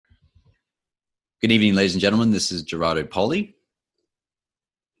Good evening, ladies and gentlemen. This is Gerardo Poli.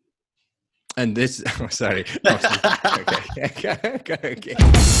 And this, sorry. Okay.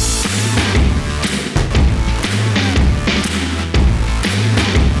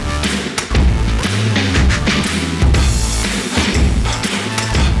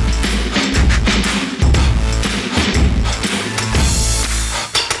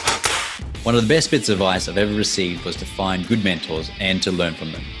 One of the best bits of advice I've ever received was to find good mentors and to learn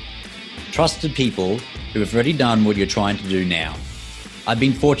from them. Trusted people who have already done what you're trying to do now. I've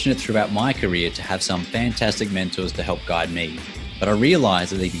been fortunate throughout my career to have some fantastic mentors to help guide me, but I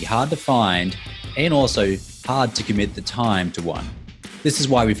realized that they'd be hard to find and also hard to commit the time to one. This is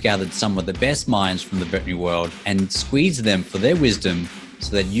why we've gathered some of the best minds from the veterinary world and squeezed them for their wisdom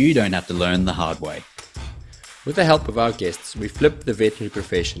so that you don't have to learn the hard way. With the help of our guests, we flip the veterinary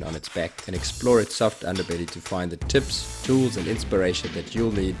profession on its back and explore its soft underbelly to find the tips, tools, and inspiration that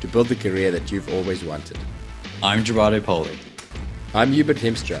you'll need to build the career that you've always wanted. I'm Gerardo Poli. I'm Hubert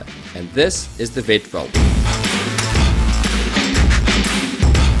Hemstra, and this is the Vet Vault.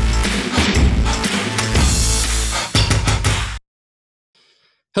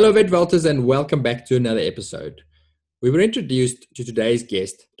 Hello, Vet Vaulters, and welcome back to another episode. We were introduced to today's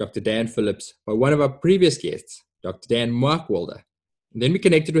guest, Dr. Dan Phillips, by one of our previous guests, Dr. Dan Markwalder. And then we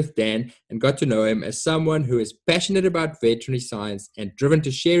connected with Dan and got to know him as someone who is passionate about veterinary science and driven to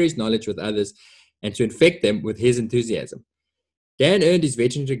share his knowledge with others and to infect them with his enthusiasm. Dan earned his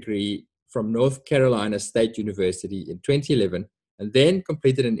veterinary degree from North Carolina State University in 2011 and then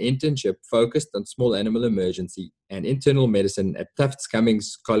completed an internship focused on small animal emergency and internal medicine at Tufts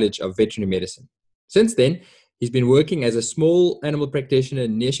Cummings College of Veterinary Medicine. Since then, he's been working as a small animal practitioner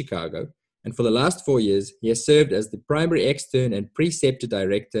near Chicago, and for the last 4 years, he has served as the primary extern and preceptor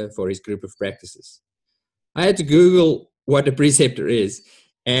director for his group of practices. I had to Google what a preceptor is,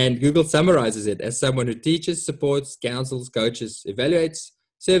 and Google summarizes it as someone who teaches, supports, counsels, coaches, evaluates,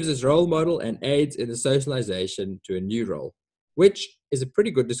 serves as role model, and aids in the socialization to a new role, which is a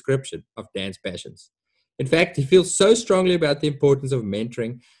pretty good description of Dan's passions. In fact, he feels so strongly about the importance of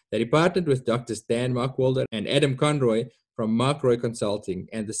mentoring that he partnered with Drs. Dan Markwalder and Adam Conroy from Markroy Consulting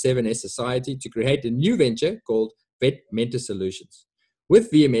and the 7S Society to create a new venture called Vet Mentor Solutions.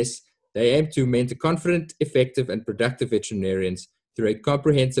 With VMS, they aim to mentor confident, effective, and productive veterinarians through a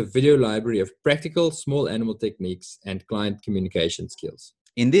comprehensive video library of practical small animal techniques and client communication skills.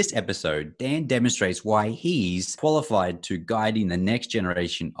 In this episode, Dan demonstrates why he's qualified to guiding the next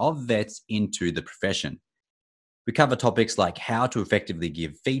generation of vets into the profession. We cover topics like how to effectively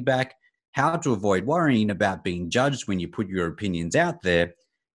give feedback, how to avoid worrying about being judged when you put your opinions out there,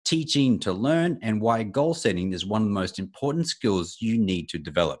 teaching to learn, and why goal setting is one of the most important skills you need to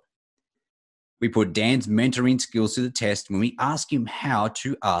develop. We put Dan's mentoring skills to the test when we ask him how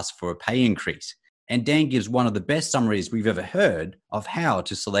to ask for a pay increase. And Dan gives one of the best summaries we've ever heard of how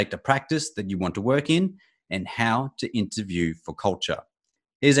to select a practice that you want to work in and how to interview for culture.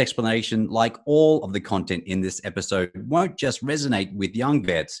 His explanation, like all of the content in this episode, won't just resonate with young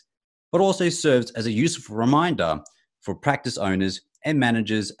vets, but also serves as a useful reminder for practice owners and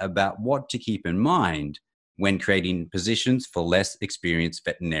managers about what to keep in mind when creating positions for less experienced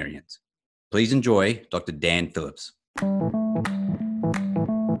veterinarians. Please enjoy Dr. Dan Phillips.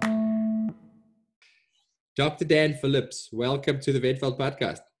 Dr. Dan Phillips, welcome to the Vet Vault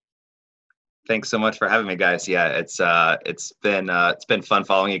podcast. Thanks so much for having me, guys. Yeah, it's been fun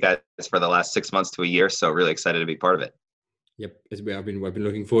following you guys for the last 6 months to a year. So really excited to be part of it. Yep, I've been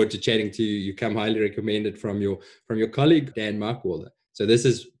looking forward to chatting to you. You come highly recommended from your colleague Dan Markwalder. So this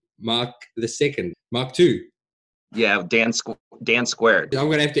is Mark the second, Mark 2. Yeah, Dan squared.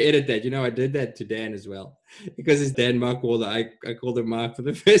 I'm gonna have to edit that. I did that to Dan as well because it's Dan Markwalder. I called him Mark for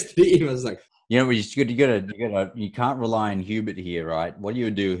the first 3 emails. Like, you can't rely on Hubert here, right? What you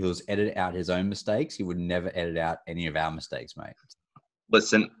would do is edit out his own mistakes. He would never edit out any of our mistakes, mate.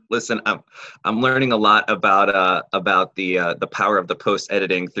 Listen. I'm learning a lot about the power of the post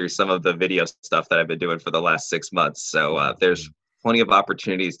editing through some of the video stuff that I've been doing for the last 6 months. So there's plenty of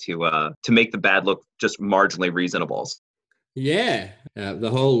opportunities to make the bad look just marginally reasonable. Yeah,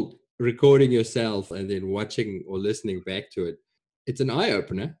 the whole recording yourself and then watching or listening back to it, it's an eye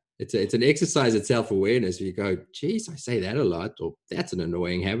opener. It's an exercise in self-awareness where you go, geez, I say that a lot, or that's an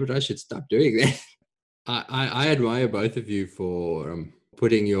annoying habit. I should stop doing that. I admire both of you for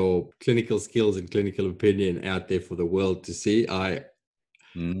putting your clinical skills and clinical opinion out there for the world to see.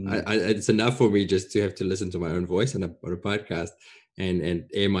 It's enough for me just to have to listen to my own voice on a podcast and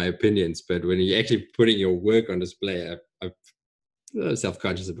air my opinions. But when you're actually putting your work on display, I'm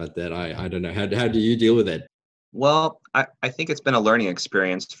self-conscious about that. I don't know. How do you deal with that? Well, I think it's been a learning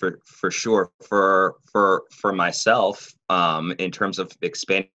experience for sure for myself, in terms of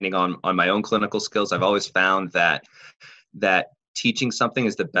expanding on my own clinical skills. I've always found that teaching something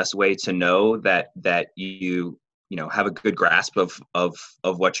is the best way to know that you know have a good grasp of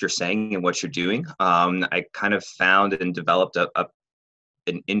what you're saying and what you're doing. I kind of found and developed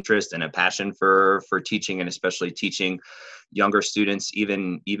an interest and a passion for teaching, and especially teaching younger students,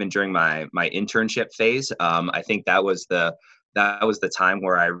 even during my internship phase. I think that was the time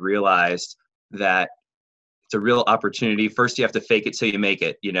where I realized that it's a real opportunity. First, you have to fake it till you make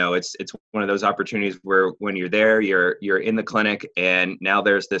it. You know, it's one of those opportunities where when you're there, you're in the clinic, and now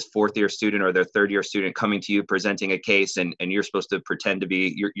there's this fourth year student or their third year student coming to you presenting a case, and you're supposed to pretend to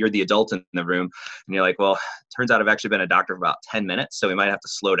be you're the adult in the room, and you're like, well, turns out I've actually been a doctor for about 10 minutes, so we might have to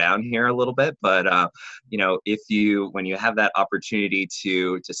slow down here a little bit. But you know, if you when you have that opportunity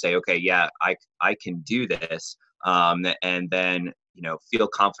to say, okay, yeah, I can do this, and then feel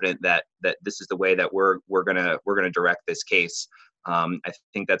confident that this is the way that we're gonna direct this case. I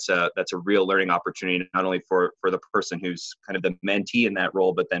think that's a real learning opportunity, not only for the person who's kind of the mentee in that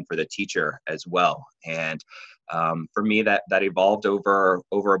role, but then for the teacher as well. And for me, that evolved over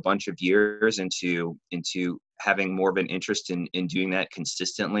a bunch of years into having more of an interest in doing that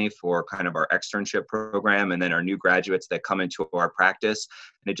consistently for kind of our externship program, and then our new graduates that come into our practice.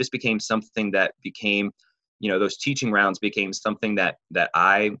 And it just became something that became, those teaching rounds became something that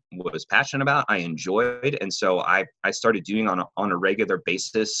I was passionate about, I enjoyed. And so I started doing on a regular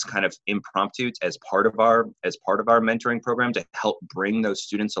basis, kind of impromptu, as part of our mentoring program, to help bring those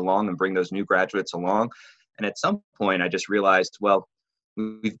students along and bring those new graduates along. And at some point I just realized, well,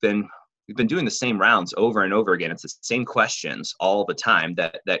 we've been doing the same rounds over and over again. It's the same questions all the time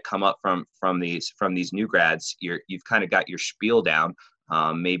that come up from these new grads. You've kind of got your spiel down.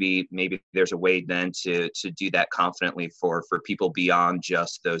 Maybe there's a way then to do that confidently for people beyond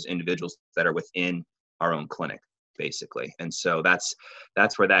just those individuals that are within our own clinic, basically. And so that's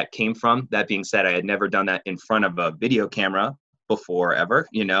where that came from. That being said, I had never done that in front of a video camera before, ever,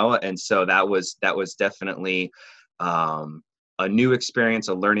 and so that was definitely a new experience,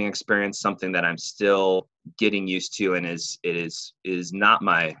 a learning experience, something that I'm still getting used to, and is not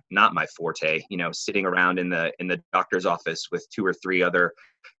my forte. Sitting around in the doctor's office with two or three other,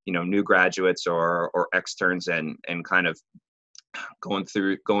 new graduates or externs, and kind of going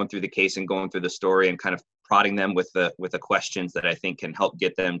through the case and going through the story, and kind of prodding them with the questions that I think can help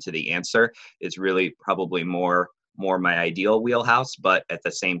get them to the answer, is really probably more my ideal wheelhouse. But at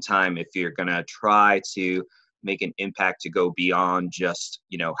the same time, if you're going to try to make an impact to go beyond just,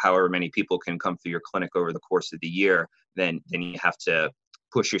 however many people can come through your clinic over the course of the year, then you have to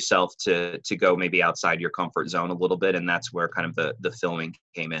push yourself to go maybe outside your comfort zone a little bit. And that's where kind of the filming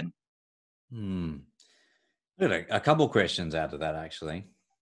came in. I got a couple questions out of that, actually.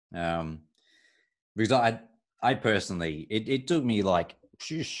 Because I personally, it took me like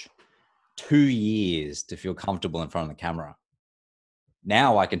 2 years to feel comfortable in front of the camera.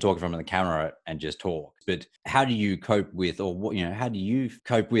 Now I can talk in front of the camera and just talk. But how do you cope with, or what, how do you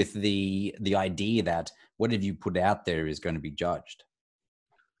cope with the idea that whatever you put out there is going to be judged?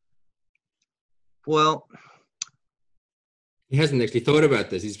 Well, he hasn't actually thought about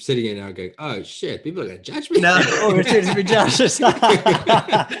this. He's sitting here now going, oh shit, people are going to judge me. No. Oh, it's going to be judged.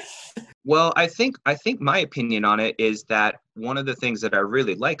 Well, I think my opinion on it is that one of the things that I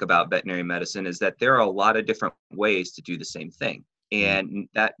really like about veterinary medicine is that there are a lot of different ways to do the same thing. And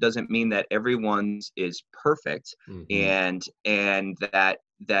that doesn't mean that everyone's is perfect, and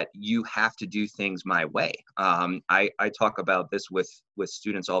that you have to do things my way. I talk about this with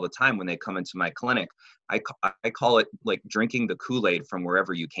students all the time when they come into my clinic. I call it like drinking the Kool-Aid from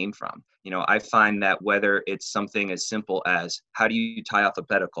wherever you came from. I find that whether it's something as simple as how do you tie off a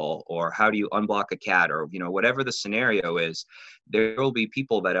pedicle, or how do you unblock a cat, or whatever the scenario is, there will be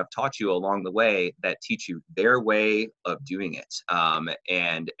people that have taught you along the way that teach you their way of doing it.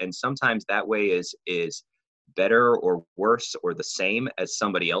 And sometimes that way is better or worse or the same as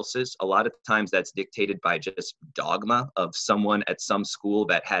somebody else's. A lot of times that's dictated by just dogma of someone at some school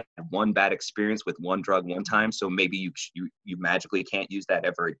that had one bad experience with one drug one time, so maybe you magically can't use that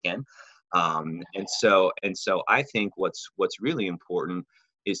ever again. And so I think what's really important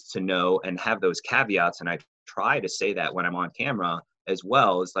is to know and have those caveats, and I try to say that when I'm on camera as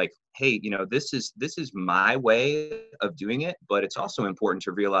well. Is like, hey, this is my way of doing it, but it's also important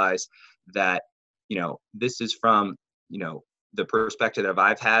to realize that this is from the perspective that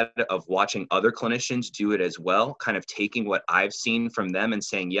I've had of watching other clinicians do it as well, kind of taking what I've seen from them and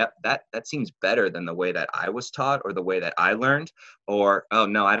saying, yep, that seems better than the way that I was taught or the way that I learned, or, oh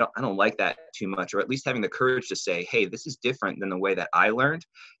no, I don't like that too much, or at least having the courage to say, hey, this is different than the way that I learned.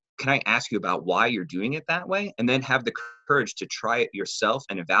 Can I ask you about why you're doing it that way? And then have the courage to try it yourself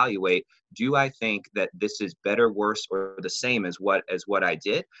and evaluate, do I think that this is better, worse, or the same as what I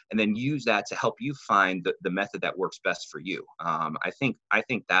did? And then use that to help you find the method that works best for you. I think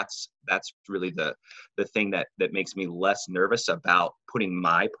that's really the thing that makes me less nervous about putting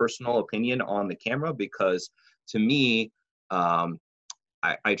my personal opinion on the camera, because to me,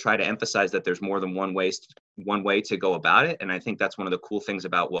 I try to emphasize that there's more than one way to go about it. And I think that's one of the cool things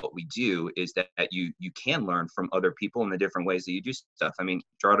about what we do, is that you can learn from other people in the different ways that you do stuff. I mean,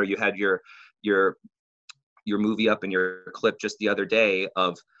 Gerardo, you had your movie up in your clip just the other day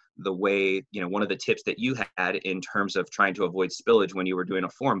of the way, one of the tips that you had in terms of trying to avoid spillage when you were doing a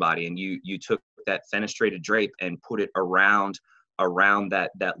foreign body, and you took that fenestrated drape and put it around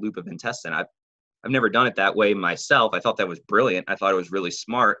that loop of intestine. I've never done it that way myself. I thought that was brilliant. I thought it was really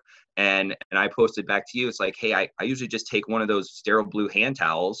smart. And I posted back to you. It's like, hey, I usually just take one of those sterile blue hand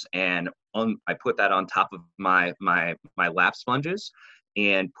towels and I put that on top of my lap sponges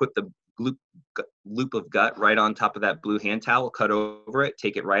and put the loop of gut right on top of that blue hand towel, cut over it,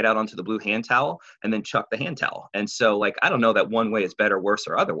 take it right out onto the blue hand towel, and then chuck the hand towel. And so, like, I don't know that one way is better, worse,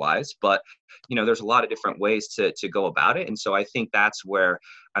 or otherwise, but there's a lot of different ways to go about it. And so I think that's where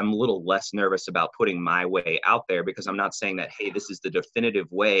I'm a little less nervous about putting my way out there, because I'm not saying that, hey, this is the definitive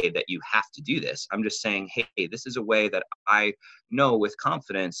way that you have to do this. I'm just saying, hey, this is a way that I know with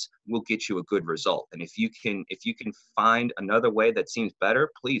confidence will get you a good result. And if you can find another way that seems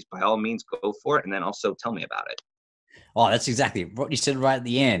better, please, by all means, go for it. And then also tell me about it. Oh, that's exactly what you said right at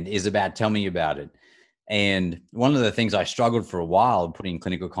the end, is about tell me about it. And one of the things I struggled for a while putting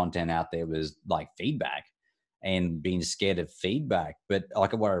clinical content out there was like feedback and being scared of feedback. But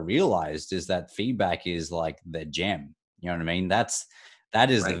like what I realized is that feedback is like the gem. You know what I mean? That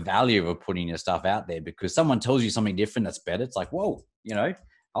is Right. the value of putting your stuff out there, because someone tells you something different that's better. It's like, whoa,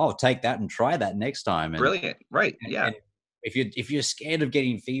 I'll take that and try that next time. And Brilliant. Right. Yeah. and if you're scared of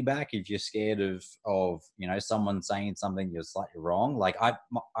getting feedback, if you're scared of someone saying something you're slightly wrong, like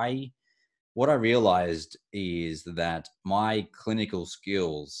what I realized is that my clinical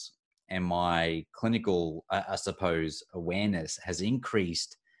skills and my clinical, I suppose, awareness has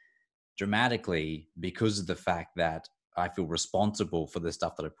increased dramatically because of the fact that I feel responsible for the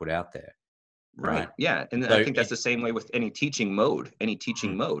stuff that I put out there. Right. Yeah. And So I think that's the same way with any teaching mode,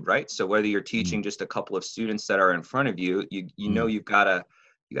 right? So whether you're teaching just a couple of students that are in front of you, you've got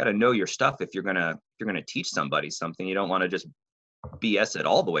to know your stuff. If you're going to teach somebody something, you don't want to just BS it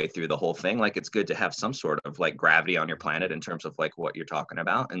all the way through the whole thing. Like, it's good to have some sort of like gravity on your planet in terms of like what you're talking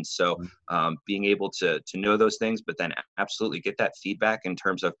about. And so being able to know those things, but then absolutely get that feedback in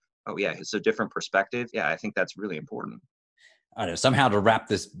terms of, oh yeah, it's a different perspective. Yeah. I think that's really important. I don't know, somehow to wrap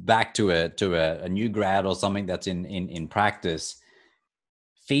this back to a new grad or something that's in practice.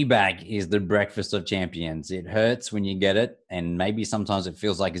 Feedback is the breakfast of champions. It hurts when you get it, and maybe sometimes it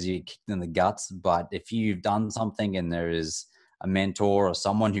feels like as you get kicked in the guts. But if you've done something and there is a mentor or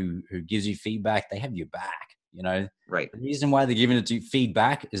someone who gives you feedback, they have your back. Right. The reason why they're giving it to you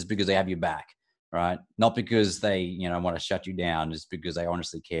feedback is because they have your back, right? Not because they want to shut you down. It's because they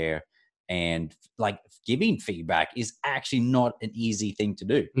honestly care. And like, giving feedback is actually not an easy thing to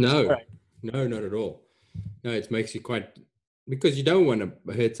do. No, not at all. No, it makes you because you don't want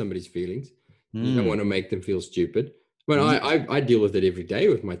to hurt somebody's feelings. You don't want to make them feel stupid. But I deal with it every day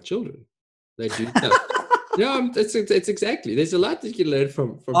with my children. They do stuff. No, it's exactly. There's a lot that you can learn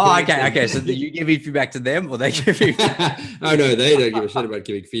from. Oh, okay. So do you give feedback to them, or they give you? Oh no, they don't give a shit about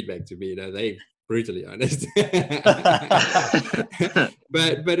giving feedback to me. They brutally honest.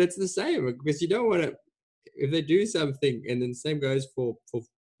 but it's the same, because you don't want to. If they do something, and then the same goes for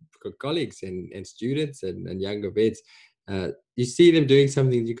colleagues and students and younger vets. You see them doing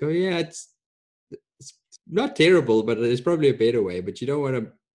something, you go, yeah, it's not terrible, but there's probably a better way. But you don't want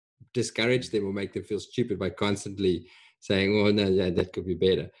to discourage them or make them feel stupid by constantly saying, oh no, that could be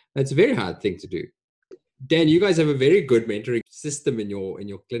better. That's a very hard thing to do. Dan, you guys have a very good mentoring system in your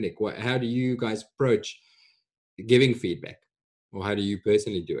clinic. How do you guys approach giving feedback, or how do you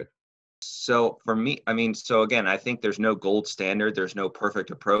personally do it? So for me, so again, I think there's no gold standard, there's no perfect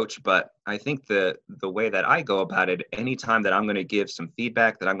approach, but I think the way that I go about it, anytime that I'm going to give some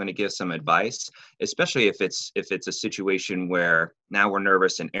feedback, that I'm going to give some advice, especially if it's a situation where, now we're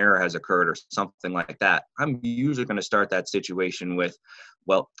nervous, an error has occurred or something like that, I'm usually going to start that situation with,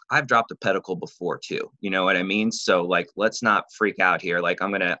 well, I've dropped a pedicle before too. You know what I mean? So like, let's not freak out here. Like,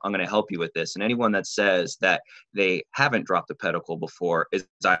 I'm going to help you with this. And anyone that says that they haven't dropped a pedicle before is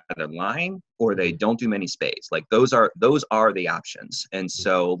either lying or they don't do many spades. Like, those are the options. And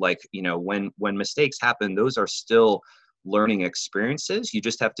so like, you know, when mistakes happen, those are still learning experiences. You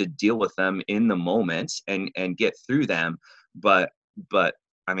just have to deal with them in the moment and get through them. But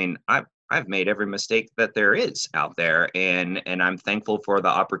I mean, I've made every mistake that there is out there, and I'm thankful for the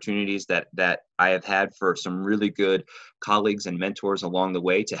opportunities that I have had for some really good colleagues and mentors along the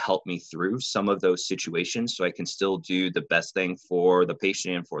way to help me through some of those situations, so I can still do the best thing for the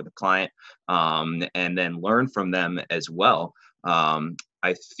patient and for the client, and then learn from them as well.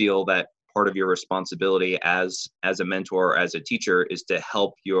 I feel that part of your responsibility as a mentor or as a teacher is to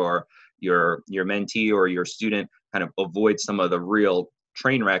help your mentee or your student kind of avoid some of the real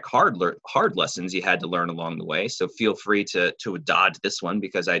train wreck hard lessons you had to learn along the way. So feel free to dodge this one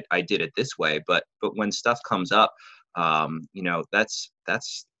because I did it this way. But when stuff comes up, you know, that's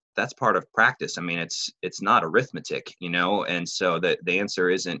part of practice. I mean, it's not arithmetic, you know, and so the answer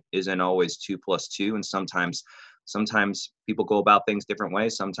isn't always 2 + 2. And sometimes people go about things different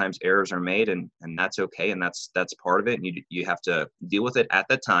ways. Sometimes errors are made, and that's okay. And that's part of it. And you have to deal with it at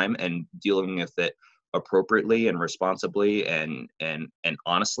the time, and dealing with it appropriately and responsibly and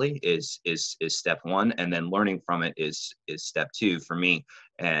honestly is step one, and then learning from it is step two for me.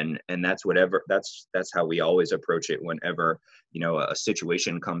 And that's how we always approach it whenever, you know, a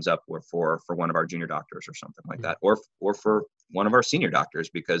situation comes up for one of our junior doctors or something like that, or for one of our senior doctors,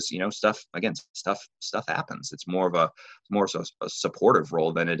 because, you know, stuff happens. It's more so a supportive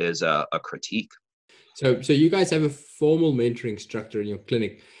role than it is a critique. So you guys have a formal mentoring structure in your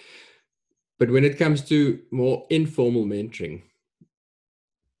clinic. But when it comes to more informal mentoring,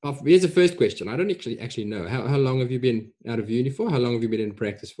 here's the first question. I don't actually know. How long have you been out of uni for? How long have you been in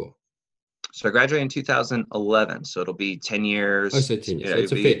practice for? So I graduated in 2011. So it'll be 10 years. Oh, so 10 years. Yeah,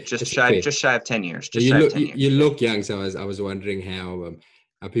 So it's just shy of 10 years. You look young. So I was wondering how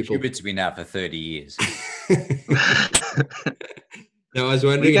people. Hubert's been out for 30 years. No, I was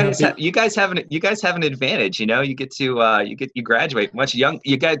wondering. You guys have an advantage. You know, you graduate much young.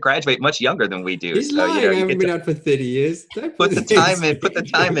 You guys graduate much younger than we do. He's so lying. you know, I haven't been out for 30 years. Put the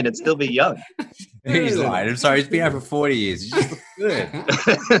time in, and still be young. He's lying. I'm sorry. He's been out for 40 years. You just look good.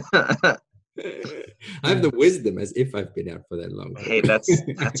 I have the wisdom as if I've been out for that long. Hey, that's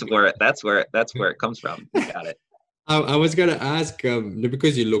where it comes from. You got it. I was going to ask,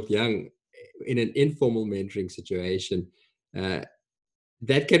 because you look young, in an informal mentoring situation,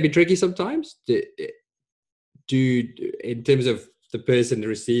 that can be tricky sometimes. In terms of the person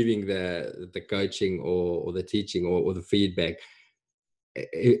receiving the coaching or the teaching or the feedback,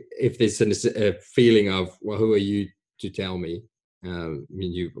 if there's a feeling of, well, who are you to tell me?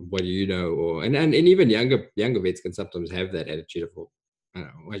 What do you know? And even younger vets can sometimes have that attitude of, well, I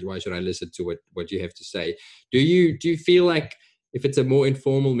don't know, why should I listen to what you have to say? Do you feel like if it's a more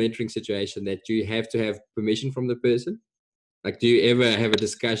informal mentoring situation that you have to have permission from the person? Like, do you ever have a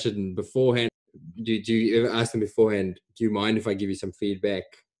discussion beforehand? Do you ever ask them beforehand, do you mind if I give you some feedback?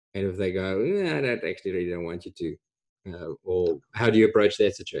 And if they go, I really don't want you to, or how do you approach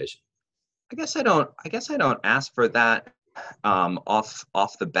that situation? I guess I don't ask for that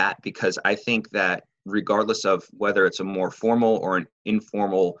off the bat, because I think that regardless of whether it's a more formal or an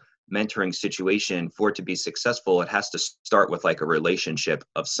informal mentoring situation, for it to be successful, it has to start with like a relationship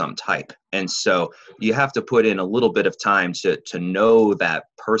of some type. And so you have to put in a little bit of time to know that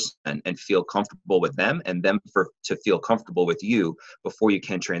person and feel comfortable with them, and them to feel comfortable with you, before you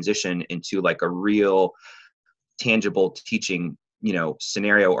can transition into like a real tangible teaching, you know,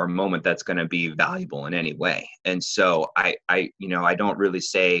 scenario or moment that's going to be valuable in any way. And so I don't really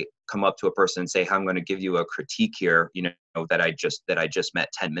come up to a person and say, I'm going to give you a critique here, you know, that I just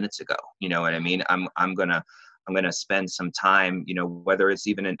met 10 minutes ago. You know what I mean? I'm going to spend some time, you know, whether it's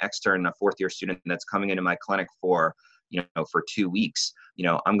even an extern, a 4th year student that's coming into my clinic for 2 weeks, you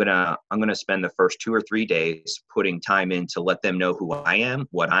know, I'm going to spend the first 2 or 3 days putting time in to let them know who I am,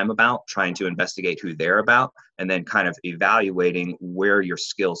 what I'm about, trying to investigate who they're about, and then kind of evaluating where your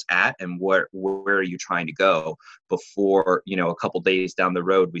skills at and where are you trying to go, before, you know, a couple days down the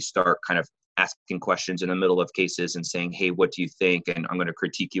road, we start kind of asking questions in the middle of cases and saying, hey, what do you think? And I'm going to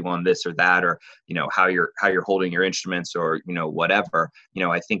critique you on this or that, or, you know, how you're holding your instruments, or, you know, whatever. You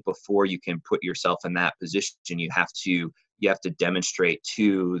know, I think before you can put yourself in that position, you have to demonstrate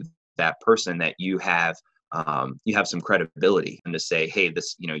to that person that you have you have some credibility, and to say, hey,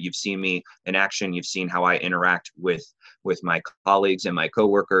 this, you've seen me in action, you've seen how I interact with my colleagues and my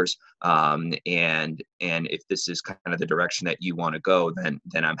coworkers, and if this is kind of the direction that you want to go, then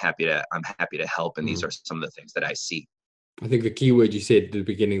I'm happy to help, and these are some of the things that I see. I think the key word you said at the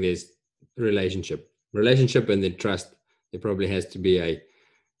beginning, there's relationship, and then trust. There probably has to be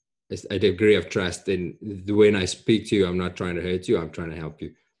a degree of trust. And when I speak to you, I'm not trying to hurt you. I'm trying to help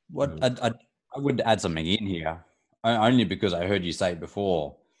you. What I would add something in here, only because I heard you say it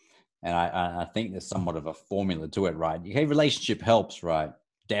before, and I think there's somewhat of a formula to it, right? Okay, relationship helps, right?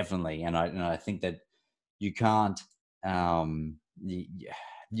 Definitely, and I think that you can't,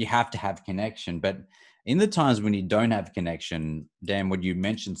 you have to have connection, but in the times when you don't have connection, Dan, what you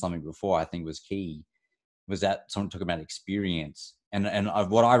mentioned something before, I think was key, was that someone talking about experience, and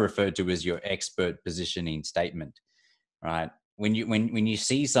what I refer to as your expert positioning statement, right? When you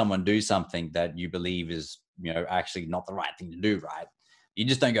see someone do something that you believe is, actually not the right thing to do, right? You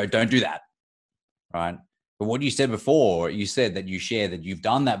just don't go, don't do that, right? But what you said before, you said that you share that you've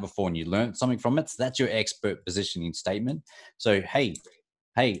done that before and you learned something from it. So that's your expert positioning statement. So, hey,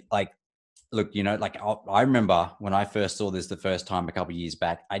 like, look, like I remember when I first saw this the first time a couple of years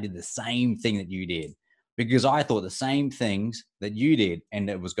back, I did the same thing that you did because I thought the same things that you did, and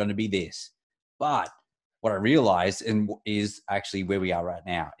it was going to be this. But what I realized is actually where we are right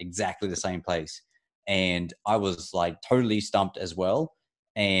now, exactly the same place. And I was like totally stumped as well.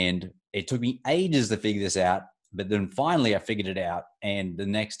 And it took me ages to figure this out. But then finally I figured it out. And the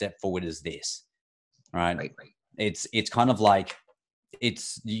next step forward is this, right? It's kind of like,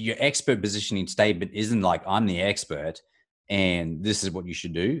 it's your expert positioning statement isn't like, I'm the expert and this is what you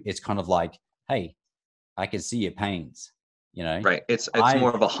should do. It's kind of like, hey, I can see your pains, Right. It's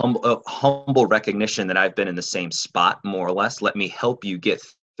more of a humble recognition that I've been in the same spot, more or less. Let me help you get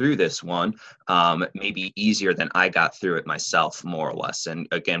through this one, maybe easier than I got through it myself, more or less. And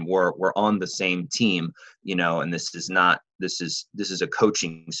again, we're on the same team, and this is a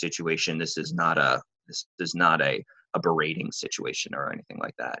coaching situation. This is not a berating situation or anything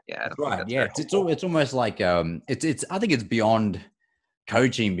like that. Yeah, that's right. Yeah, it's almost like it's I think it's beyond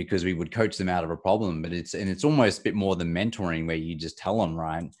coaching, because we would coach them out of a problem, but it's almost a bit more than mentoring, where you just tell them,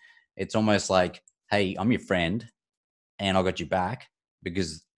 right? It's almost like, hey, I'm your friend and I got you back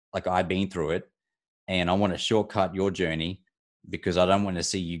because like I've been through it and I want to shortcut your journey because I don't want to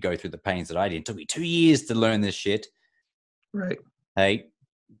see you go through the pains that I did. It took me 2 years to learn this shit. Right. Hey,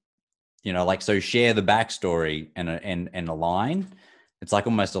 like, so share the backstory and align. It's like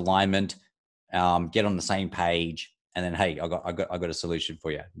almost alignment, get on the same page, and then, hey, I got a solution for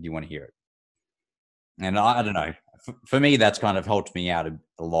you. Do you want to hear it? And I don't know. For me, that's kind of helped me out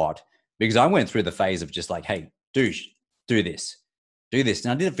a lot, because I went through the phase of just like, hey, douche, do this.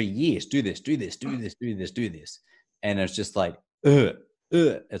 And I did it for years. Do this. And it's just like,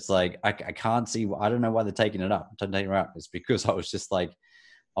 it's like, I can't see. I don't know why they're taking it up. It's because I was just like,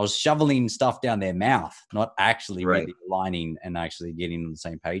 I was shoveling stuff down their mouth, not actually really aligning and actually getting on the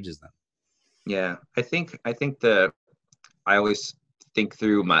same page as them. Yeah, I think I always think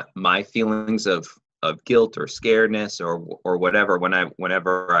through my feelings of guilt or scaredness or whatever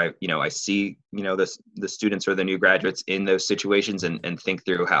whenever I see the students or the new graduates in those situations, and think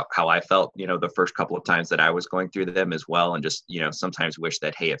through how I felt the first couple of times that I was going through them as well, and just sometimes wish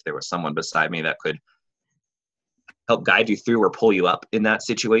that, hey, if there was someone beside me that could help guide you through or pull you up in that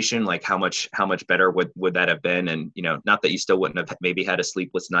situation, like how much better would that have been? And not that you still wouldn't have maybe had a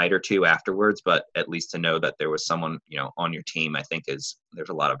sleepless night or two afterwards, but at least to know that there was someone on your team, I think there's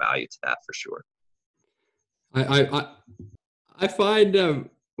a lot of value to that for sure. I find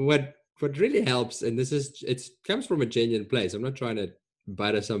what really helps, and it comes from a genuine place. I'm not trying to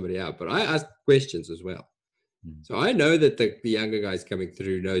butter somebody out, but I ask questions as well. So I know that the younger guys coming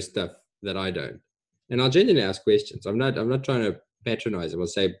through know stuff that I don't. And I'll genuinely ask questions. I'm not trying to patronize them. I'll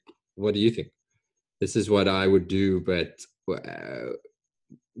say, what do you think? This is what I would do, but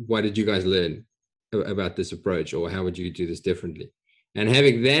what did you guys learn about this approach? Or how would you do this differently? And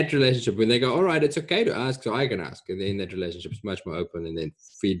having that relationship, when they go, all right, it's okay to ask, so I can ask. And then that relationship is much more open, and then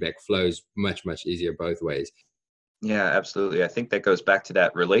feedback flows much, much easier both ways. Yeah, absolutely. I think that goes back to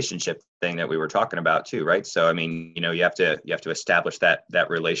that relationship thing that we were talking about too, right? So, I mean, you have to establish that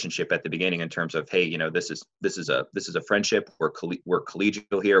relationship at the beginning in terms of, hey, this is a friendship. We're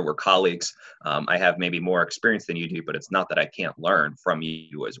collegial here. We're colleagues. I have maybe more experience than you do, but it's not that I can't learn from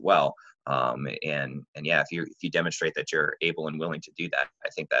you as well. And yeah, if you demonstrate that you're able and willing to do that, I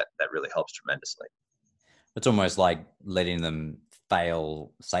think that really helps tremendously. It's almost like letting them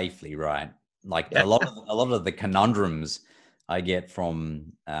fail safely, right? Like a lot of the conundrums I get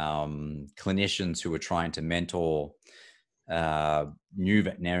from clinicians who are trying to mentor new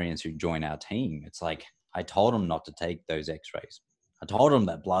veterinarians who join our team. It's like, I told them not to take those x-rays. I told them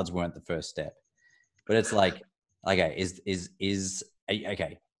that bloods weren't the first step. But it's like, okay,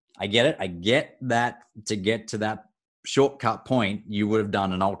 okay, I get it. I get that to get to that shortcut point, you would have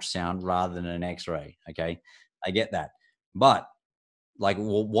done an ultrasound rather than an x-ray. Okay. I get that. But like,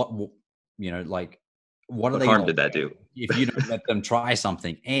 well, what like, what are they harm gonna did that do if you don't let them try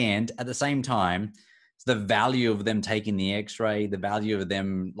something? And at the same time, it's the value of them taking the x-ray, the value of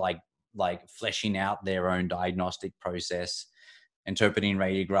them like fleshing out their own diagnostic process, interpreting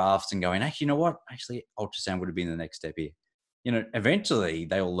radiographs and going, actually, you know what? Actually, ultrasound would have been the next step here. Eventually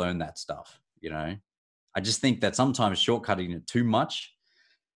they'll learn that stuff. I just think that sometimes shortcutting it too much,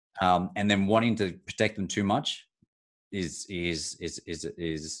 and then wanting to protect them too much is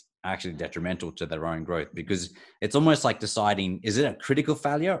actually detrimental to their own growth, because it's almost like deciding, is it a critical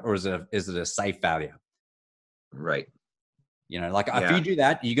failure or is it a safe failure? Right. If you do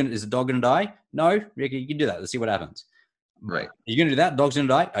that, is the dog going to die? No, you can do that. Let's see what happens. Right. You're going to do that? Dog's going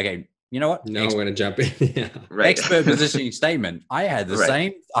to die? Okay. You know what? No, I'm going to jump in. Yeah. Right. Expert positioning statement. I had the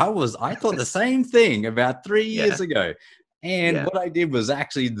same. I thought the same thing about 3 years ago. And what I did was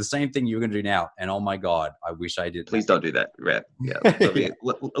actually the same thing you're going to do now. And oh my God, I wish I did. Please don't do that. Right. Yeah.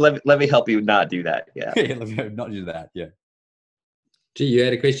 Let me help you not do that. Yeah. Let me not do that. Yeah. Gee, you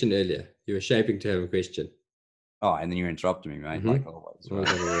had a question earlier. You were shaping to have a question. Oh, and then you interrupted me, mate. Like always. Right?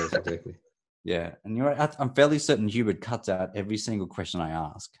 Exactly. Yeah. And you're right. I'm fairly certain Hubert cuts out every single question I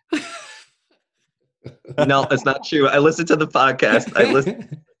ask. No, it's not true. I listened to the podcast.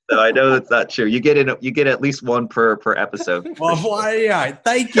 So I know that's not true. You get at least one per episode. Well, why? Yeah.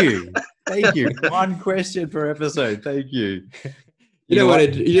 Thank you. One question per episode. Thank you. You know what I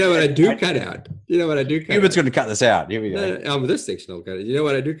do cut out? You know what I do cut out? Hubert's going to cut this out. Here we go. No, this section I'll cut it. You know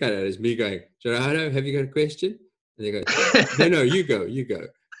what I do cut out is me going, Gerardo, have you got a question? And they go, no, you go.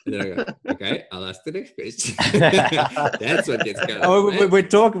 And then I go, okay, I'll ask the next question. That's what gets cut out. We're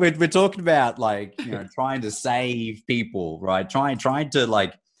talking about trying to save people, right? Trying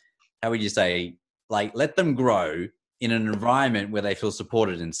to how would you say, let them grow in an environment where they feel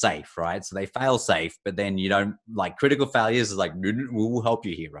supported and safe, right? So they fail safe, but then you don't critical failures is we'll help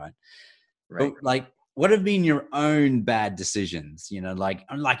you here, right? Right. But, what have been your own bad decisions?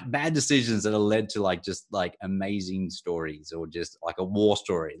 Bad decisions that have led to just amazing stories, or just a war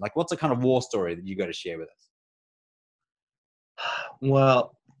story. What's a kind of war story that you got to share with us?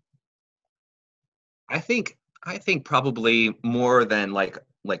 Well, I think probably more than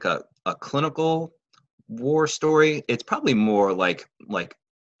a clinical war story. It's probably more like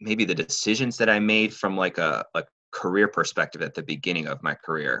maybe the decisions that I made from a career perspective at the beginning of my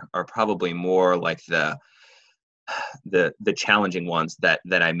career are probably more like the challenging ones that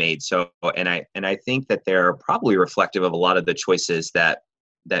I made. So, and I think that they're probably reflective of a lot of the choices that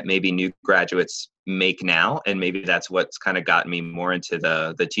maybe new graduates make now. And maybe that's what's kind of gotten me more into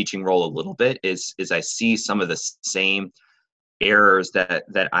the teaching role a little bit is I see some of the same errors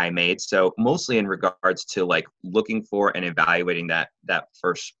that I made. So mostly in regards to looking for and evaluating that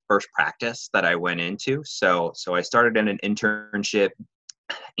first practice that I went into. So I started in an internship,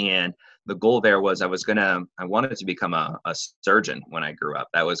 and the goal there was I wanted to become a surgeon when I grew up.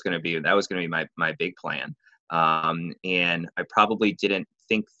 That was going to be my big plan. And I probably didn't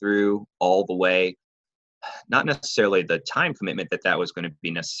think through all the way, not necessarily the time commitment that was going to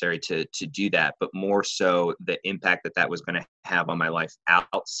be necessary to do that, but more so the impact that was going to have on my life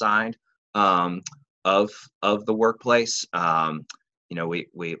outside of the workplace. My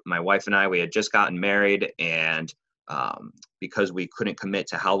wife and I, we had just gotten married, and because we couldn't commit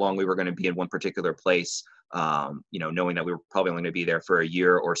to how long we were going to be in one particular place, knowing that we were probably only going to be there for a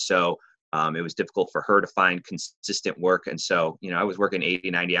year or so, it was difficult for her to find consistent work. And so, I was working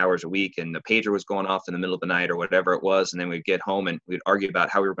 80, 90 hours a week, and the pager was going off in the middle of the night or whatever it was. And then we'd get home and we'd argue about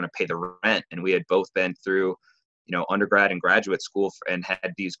how we were going to pay the rent. And we had both been through, undergrad and graduate school and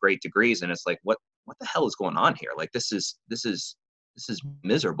had these great degrees. And it's like, what the hell is going on here? This is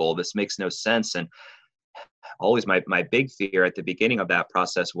miserable. This makes no sense. And always my big fear at the beginning of that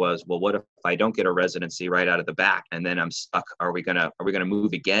process was, well, what if I don't get a residency right out of the back, and then I'm stuck? Are we gonna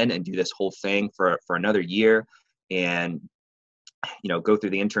move again and do this whole thing for another year, and go through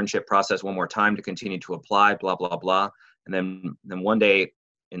the internship process one more time to continue to apply, blah blah blah. And then one day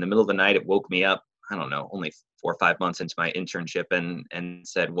in the middle of the night, it woke me up, I don't know, only 4 or 5 months into my internship, and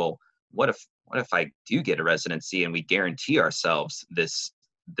said, well, what if I do get a residency and we guarantee ourselves this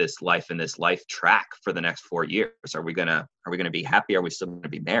life and this life track for the next 4 years? Are we gonna be happy? Are we still gonna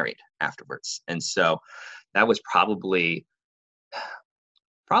be married afterwards? And so that was probably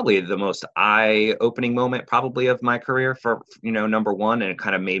Probably the most eye-opening moment probably of my career for, number one, and it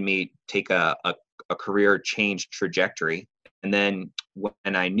kind of made me take a career change trajectory. And then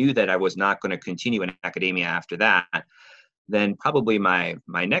when I knew that I was not going to continue in academia after that, then probably my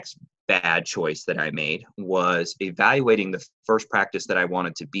next bad choice that I made was evaluating the first practice that I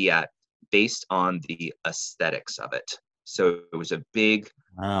wanted to be at based on the aesthetics of it. So it was a big,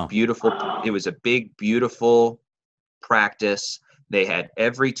 Wow. beautiful practice. They had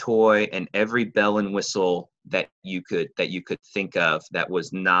every toy and every bell and whistle that you could think of that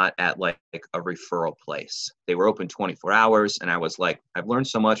was not at like a referral place. They were open 24 hours, and I was like, I've learned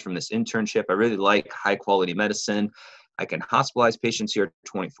so much from this internship. I really like high quality medicine. I can hospitalize patients here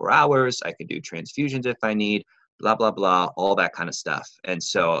 24 hours. I can do transfusions if I need, blah blah blah, all that kind of stuff. And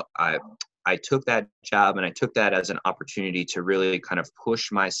so I took that job, and I took that as an opportunity to really kind of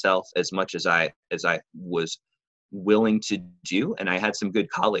push myself as much as I was willing to do. And I had some good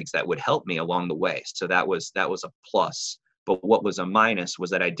colleagues that would help me along the way. So that was a plus. But what was a minus was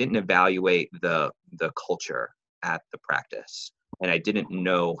that I didn't evaluate the culture at the practice. And I didn't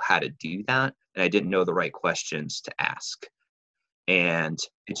know how to do that. And I didn't know the right questions to ask. And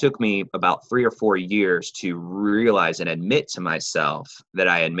it took me about 3 or 4 years to realize and admit to myself that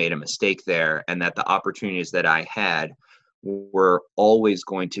I had made a mistake there, and that the opportunities that I had were always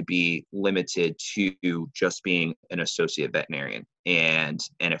going to be limited to just being an associate veterinarian. And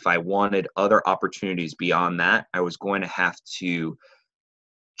if I wanted other opportunities beyond that, I was going to have to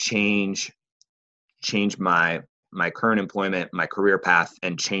change my current employment, my career path,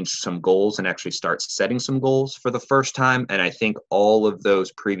 and change some goals and actually start setting some goals for the first time. And I think all of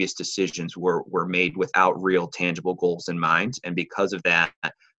those previous decisions were made without real tangible goals in mind. And because of that,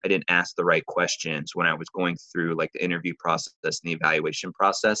 I didn't ask the right questions when I was going through like the interview process and the evaluation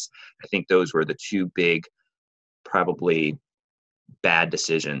process. I think those were the two big, probably bad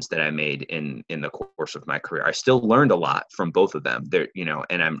decisions that I made in the course of my career. I still learned a lot from both of them there,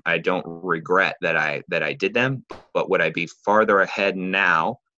 and I don't regret that I did them, but would I be farther ahead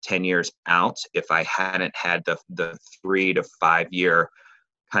now, 10 years out, if I hadn't had the 3 to 5 year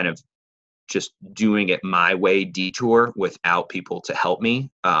kind of just doing it my way detour without people to help me?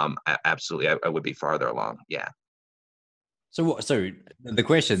 Absolutely. I would be farther along. Yeah. So the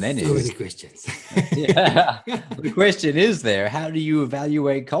question then So is, many questions. yeah, the question is there, how do you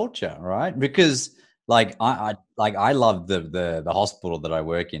evaluate culture, right? Because I love the hospital that I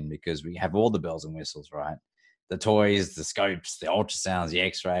work in, because we have all the bells and whistles, right? The toys, the scopes, the ultrasounds, the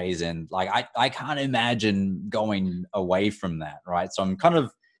x-rays, and like I can't imagine going away from that, right? So I'm kind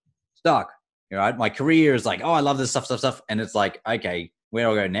of stuck, right? My career is like, oh, I love this stuff, and it's like, okay, where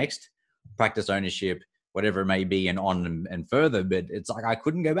do I go next? Practice ownership, whatever it may be, and on and further. But it's like I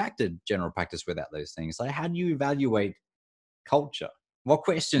couldn't go back to general practice without those things. So how do you evaluate culture? What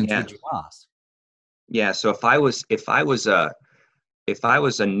questions Yeah. would you ask? Yeah. So if I was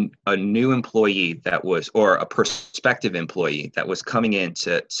a new employee that was, or a prospective employee that was coming in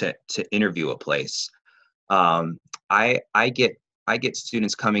to interview a place, I get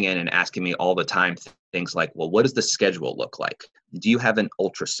students coming in and asking me all the time things like, well, what does the schedule look like? Do you have an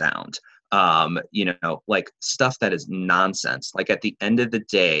ultrasound? Like stuff that is nonsense. Like at the end of the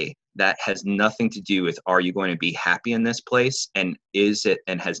day, that has nothing to do with, are you going to be happy in this place? And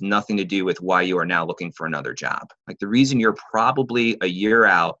has nothing to do with why you are now looking for another job. Like the reason you're probably a year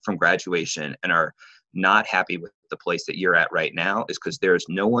out from graduation and are not happy with the place that you're at right now is because there's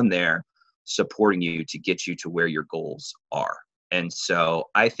no one there supporting you to get you to where your goals are. And so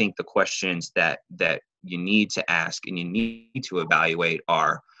I think the questions that you need to ask and you need to evaluate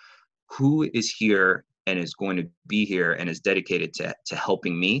are, who is here and is going to be here and is dedicated to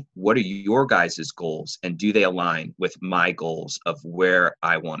helping me? What are your guys' goals? And do they align with my goals of where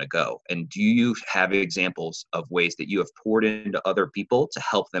I want to go? And do you have examples of ways that you have poured into other people to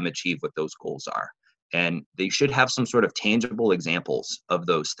help them achieve what those goals are? And they should have some sort of tangible examples of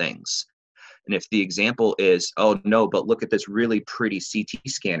those things. And if the example is, oh no, but look at this really pretty CT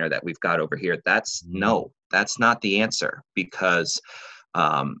scanner that we've got over here, that's not the answer, because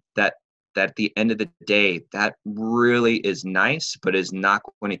that at the end of the day, that really is nice, but is not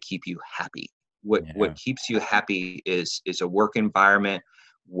going to keep you happy. What keeps you happy is a work environment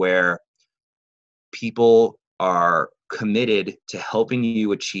where people are committed to helping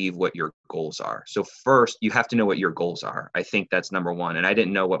you achieve what your goals are. So first, you have to know what your goals are. I think that's number one. And I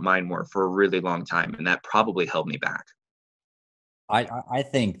didn't know what mine were for a really long time, and that probably held me back. I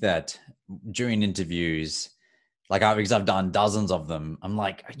think that during interviews, because I've done dozens of them, I'm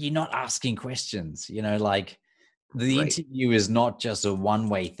like, you're not asking questions, like the Right. interview is not just a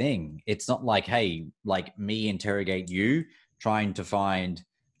one-way thing. It's not like, hey, like me interrogate you, trying to find,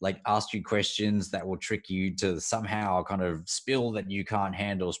 like, ask you questions that will trick you to somehow kind of spill that you can't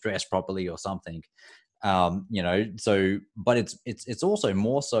handle stress properly or something. So, but it's also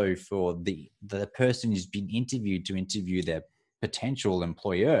more so for the person who's been interviewed to interview their potential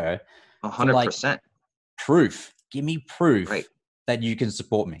employer for, like, 100%. proof. Give me proof Right. that you can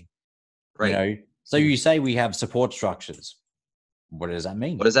support me. Right. So you say we have support structures. What does that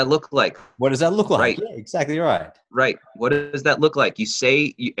mean? What does that look like? What does that look like? Right. Yeah, exactly right. Right. What does that look like? You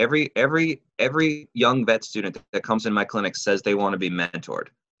say every young vet student that comes in my clinic says they want to be mentored.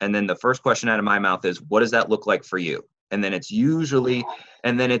 And then the first question out of my mouth is, what does that look like for you? And then it's usually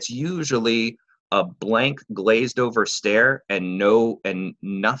a blank glazed over stare and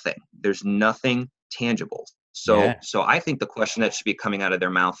nothing. There's nothing tangible. So I think the question that should be coming out of their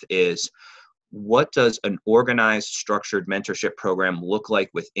mouth is, what does an organized, structured mentorship program look like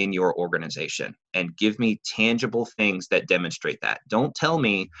within your organization? And give me tangible things that demonstrate that. Don't tell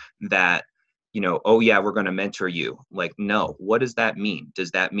me that, oh yeah, we're going to mentor you. Like, no, what does that mean?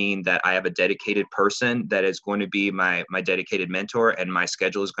 Does that mean that I have a dedicated person that is going to be my dedicated mentor and my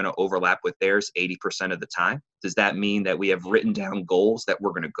schedule is going to overlap with theirs 80% of the time? Does that mean that we have written down goals that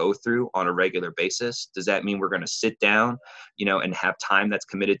we're going to go through on a regular basis? Does that mean we're going to sit down, and have time that's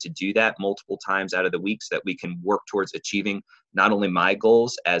committed to do that multiple times out of the week so that we can work towards achieving not only my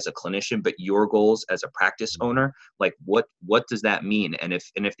goals as a clinician, but your goals as a practice owner? Like, what does that mean? And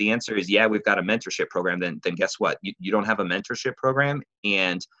if the answer is, yeah, we've got a mentorship program, then guess what? You don't have a mentorship program.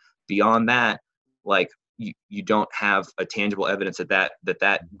 And beyond that, like, you don't have a tangible evidence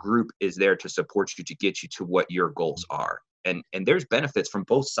that group is there to support you, to get you to what your goals are. And there's benefits from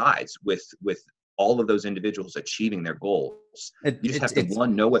both sides with all of those individuals achieving their goals. You just have to,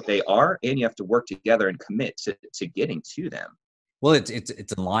 one, know what they are, and you have to work together and commit to getting to them. Well,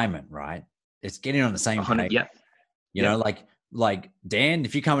 it's alignment, right? It's getting on the same page. Yeah. Like Dan,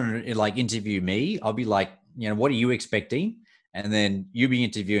 if you come and like interview me, I'll be like, what are you expecting? And then you be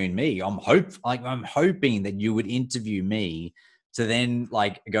interviewing me. I'm hoping that you would interview me to then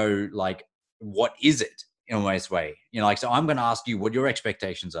like go like, what is it in a nice way? So I'm going to ask you what your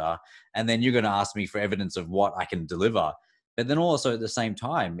expectations are, and then you're going to ask me for evidence of what I can deliver. But then also at the same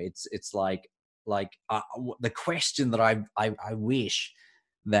time, it's like the question that I wish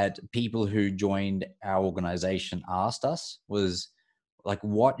that people who joined our organization asked us was like,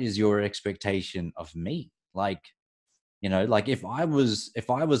 what is your expectation of me? Like, like if I was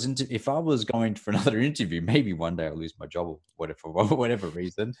going for another interview, maybe one day I'll lose my job or whatever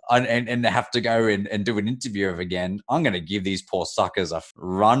reason, and have to go and do an interview again, I'm going to give these poor suckers a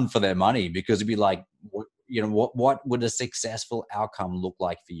run for their money, because it'd be like, what would a successful outcome look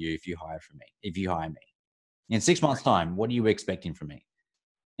like for you if you hire me in 6 months time? What are you expecting from me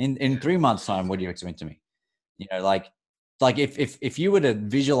in 3 months time? What do you expect to me? Like if you were to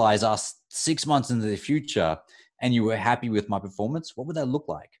visualize us 6 months into the future and you were happy with my performance, what would that look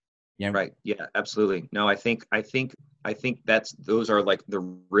like? Right. Yeah, absolutely. No, I think those are like the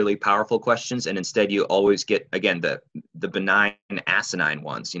really powerful questions. And instead you always get, again, the benign, asinine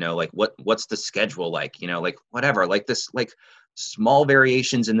ones, like what's the schedule like, like whatever, like this, like small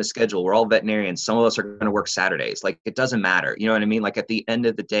variations in the schedule. We're all veterinarians. Some of us are going to work Saturdays. Like, it doesn't matter. You know what I mean? Like, at the end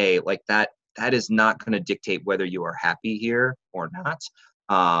of the day, like that is not going to dictate whether you are happy here or not.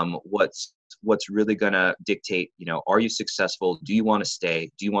 What's really going to dictate, are you successful? Do you want to stay?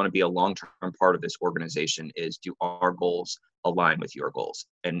 Do you want to be a long-term part of this organization? Do our goals align with your goals?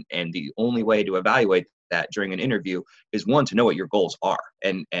 And the only way to evaluate that during an interview is, one, to know what your goals are.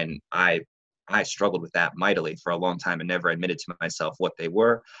 And I struggled with that mightily for a long time and never admitted to myself what they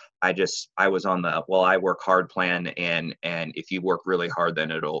were. I was on the, well, I work hard plan, and if you work really hard, then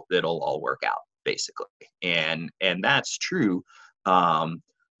it'll all work out, basically. And that's true.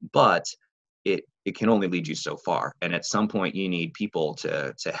 But it can only lead you so far. And at some point you need people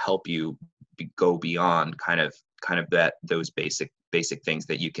to help you go beyond kind of those basic things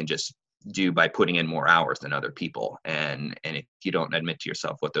that you can just do by putting in more hours than other people. And if you don't admit to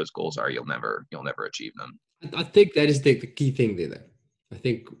yourself what those goals are, you'll never achieve them. I think that is the key thing there, though. I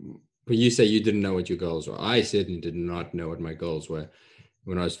think when you say you didn't know what your goals were, I certainly did not know what my goals were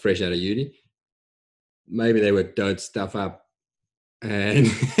when I was fresh out of uni. Maybe they were, don't stuff up and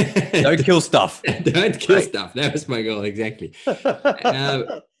don't kill stuff. Don't kill stuff. That was my goal, exactly.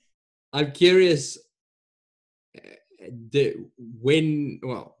 I'm curious,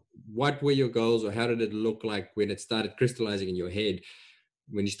 what were your goals, or how did it look like when it started crystallizing in your head,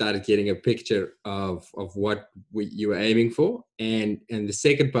 when you started getting a picture of what you were aiming for? And the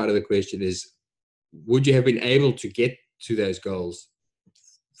second part of the question is, would you have been able to get to those goals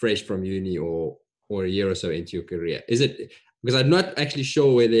fresh from uni or a year or so into your career? Because I'm not actually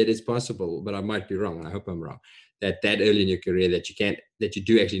sure whether it is possible, but I might be wrong. I hope I'm wrong. That early in your career that you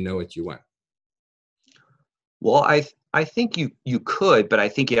do actually know what you want. Well, I think you could, but I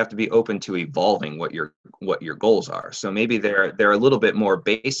think you have to be open to evolving what your goals are. So maybe they're a little bit more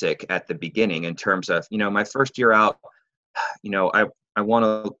basic at the beginning in terms of, my first year out, I want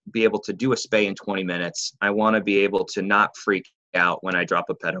to be able to do a spay in 20 minutes. I want to be able to not freak out when I drop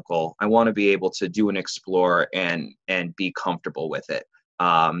a pedicle. I want to be able to do an explore and be comfortable with it.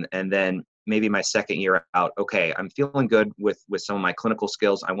 And then maybe my second year out, okay, I'm feeling good with some of my clinical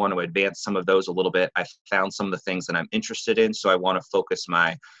skills. I want to advance some of those a little bit. I found some of the things that I'm interested in, so I want to focus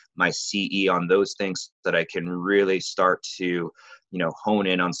my CE on those things so that I can really start to hone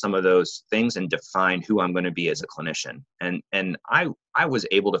in on some of those things and define who I'm going to be as a clinician. And I was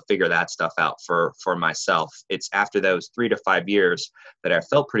able to figure that stuff out for myself. It's after those 3 to 5 years that I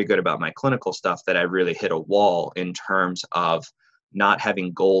felt pretty good about my clinical stuff that I really hit a wall in terms of not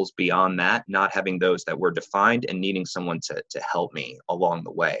having goals beyond that, not having those that were defined, and needing someone to help me along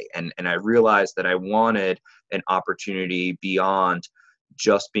the way. And I realized that I wanted an opportunity beyond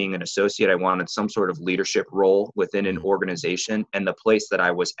just being an associate. I wanted some sort of leadership role within an organization, and the place that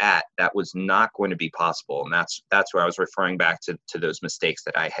I was at, that was not going to be possible. And that's where I was referring back to those mistakes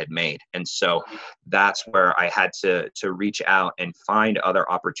that I had made. And so that's where I had to reach out and find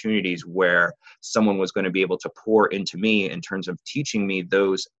other opportunities where someone was going to be able to pour into me in terms of teaching me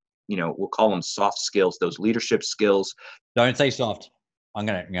those, we'll call them soft skills, those leadership skills. Don't say soft. I'm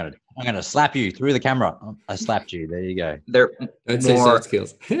gonna slap you through the camera. I slapped you. There you go. Don't say soft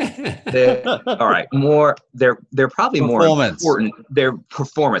skills. All right, they're probably more important. They're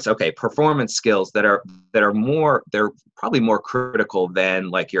performance. Okay, performance skills that are more. They're probably more critical than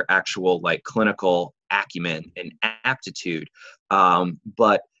like your actual like clinical acumen and aptitude.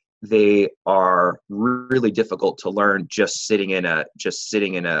 But they are really difficult to learn just sitting in a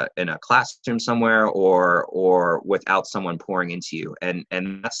classroom somewhere or without someone pouring into you. And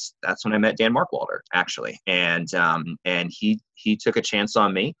that's when I met Dan Markwalder, actually. And he took a chance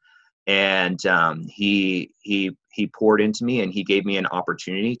on me, and he poured into me, and he gave me an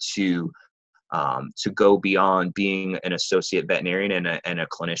opportunity to go beyond being an associate veterinarian and a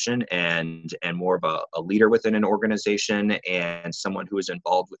clinician and more of a leader within an organization and someone who is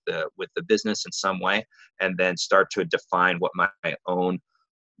involved with the business in some way, and then start to define what my own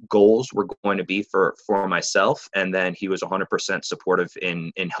goals were going to be for myself. And then he was 100% supportive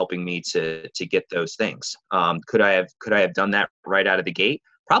in helping me to get those things. Could I have done that right out of the gate?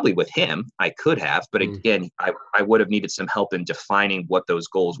 Probably with him, I could have, but again, I would have needed some help in defining what those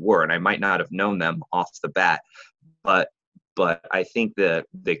goals were, and I might not have known them off the bat. But I think the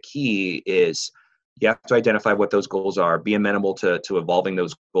key is you have to identify what those goals are, be amenable to evolving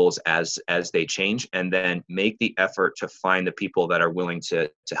those goals as they change, and then make the effort to find the people that are willing to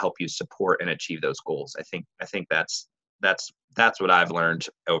help you support and achieve those goals. I think that's what I've learned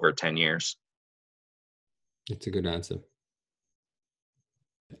over 10 years. That's a good answer.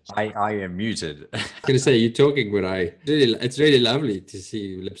 I am muted. I was going to say, you're talking, but it's really lovely to see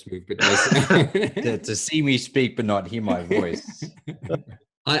your lips move, but to see me speak but not hear my voice.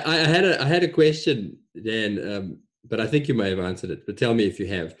 I had a question, Dan, but I think you may have answered it. But tell me if you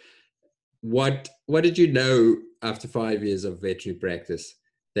have. What did you know after 5 years of veterinary practice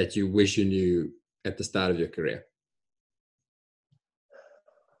that you wish you knew at the start of your career?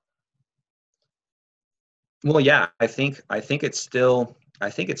 Well, yeah, I think it still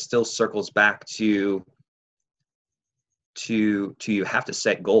circles back to you have to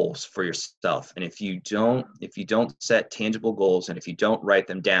set goals for yourself. And if you don't set tangible goals, and if you don't write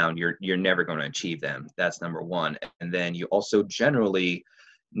them down, you're never going to achieve them. That's number one. And then you also generally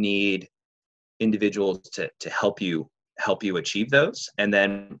need individuals to help you achieve those. And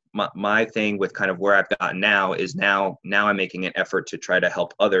then my thing with kind of where I've gotten now is now I'm making an effort to try to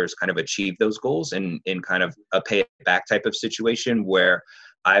help others kind of achieve those goals in kind of a pay it back type of situation, where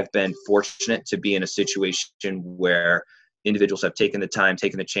I've been fortunate to be in a situation where individuals have taken the time,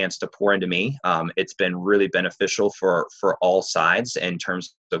 taken the chance to pour into me. It's been really beneficial for all sides in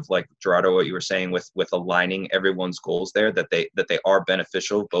terms of, like Gerardo, what you were saying with aligning everyone's goals there, that they are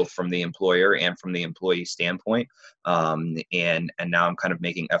beneficial both from the employer and from the employee standpoint. And now I'm kind of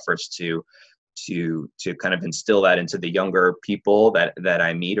making efforts to kind of instill that into the younger people that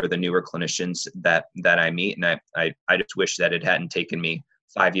I meet, or the newer clinicians that I meet. And I just wish that it hadn't taken me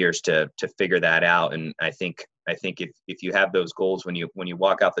 5 years to figure that out. And I think if you have those goals when you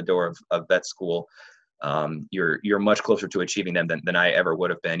walk out the door of vet school, you're much closer to achieving them than I ever would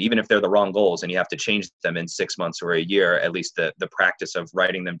have been. Even if they're the wrong goals and you have to change them in 6 months or a year, at least the practice of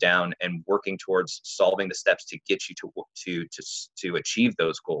writing them down and working towards solving the steps to get you to achieve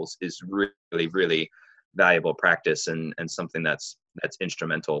those goals is really, really valuable practice and something that's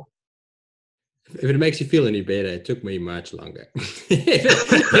instrumental. If it makes you feel any better, it took me much longer.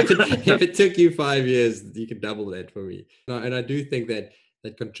 If it took you 5 years, you could double that for me. And I do think that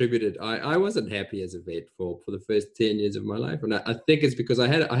contributed. I wasn't happy as a vet for the first 10 years of my life. And I think it's because I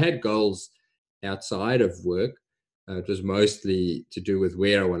had goals outside of work. It was mostly to do with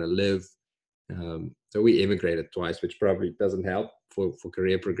where I want to live. So we immigrated twice, which probably doesn't help for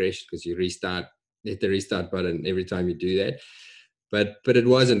career progression because you hit the restart button every time you do that. But it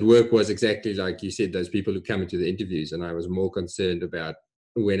wasn't. Work was exactly like you said, those people who come into the interviews, and I was more concerned about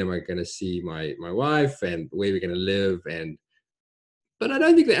when am I going to see my wife and where we're going to live. But I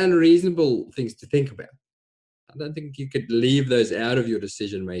don't think they're unreasonable things to think about. I don't think you could leave those out of your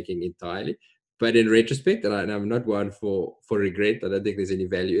decision making entirely. But in retrospect, and I'm not one for regret, I don't think there's any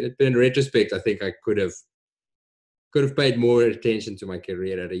value in it. But in retrospect, I think I could have paid more attention to my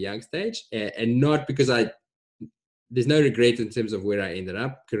career at a young stage, and not because there's no regret in terms of where I ended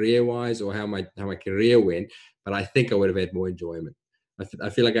up career-wise or how my career went, but I think I would have had more enjoyment. I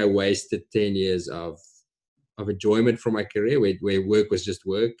feel like I wasted 10 years of enjoyment from my career where work was just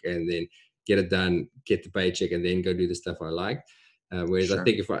work and then get it done, get the paycheck, and then go do the stuff I liked. Whereas sure. I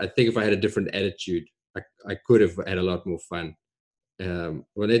think if I had a different attitude, I could have had a lot more fun. Well,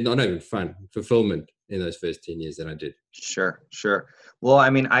 not even fun, fulfillment in those first 10 years that I did. Sure. Well, I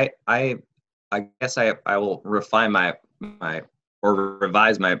mean, I guess I will refine my or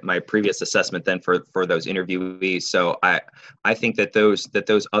revise my previous assessment then for those interviewees. So I think that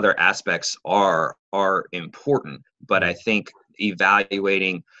those other aspects are important, but I think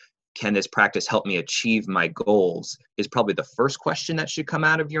evaluating, can this practice help me achieve my goals, is probably the first question that should come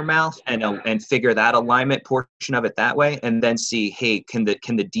out of your mouth, and figure that alignment portion of it that way, and then see, hey, can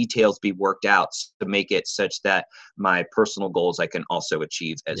the details be worked out to make it such that my personal goals I can also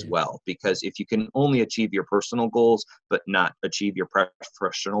achieve as well? Because if you can only achieve your personal goals but not achieve your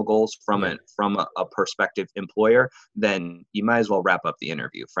professional goals from a prospective employer, then you might as well wrap up the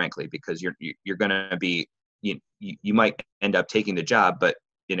interview, frankly, because you're going to be, you might end up taking the job, but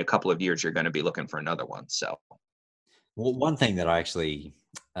in a couple of years, you're going to be looking for another one. So, well, one thing that I actually,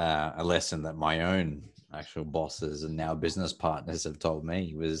 a lesson that my own actual bosses and now business partners have told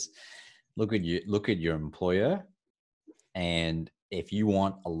me was, look at your employer, and if you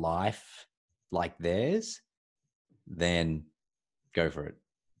want a life like theirs, then go for it.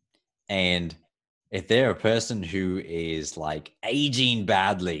 And if they're a person who is like aging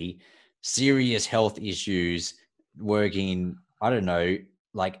badly, serious health issues, working, I don't know,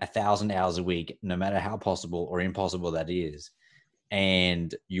 like 1,000 hours a week, no matter how possible or impossible that is,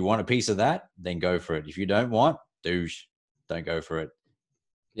 and you want a piece of that, then go for it. If you don't want, don't go for it.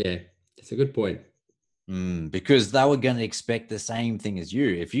 Yeah, it's a good point. Because they were going to expect the same thing as you.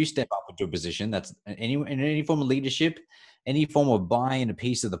 If you step up into a position that's in any form of leadership, any form of buying a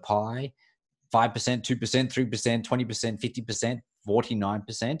piece of the pie, 5%, 2%, 3%, 20%, 50%,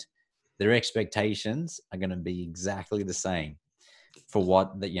 49%, their expectations are going to be exactly the same. For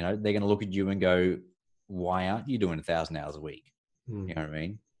what that, they're going to look at you and go, why aren't you doing 1,000 hours a week? You know what I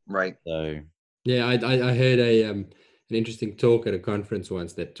mean? Right. So yeah, I heard an interesting talk at a conference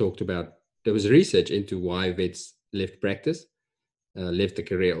once that talked about, there was research into why vets left practice, left the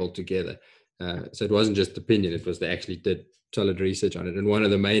career altogether. So it wasn't just opinion, it was they actually did solid research on it. And one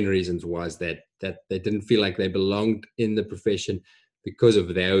of the main reasons was that they didn't feel like they belonged in the profession because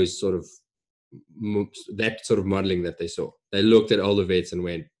of those sort of modeling that they saw. They looked at older vets and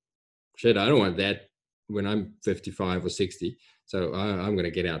went, shit, I don't want that when I'm 55 or 60. So I'm going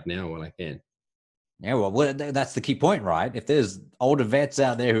to get out now while I can. Yeah, well, that's the key point, right? If there's older vets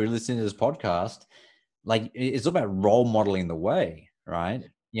out there who are listening to this podcast, like, it's all about role modeling the way, right?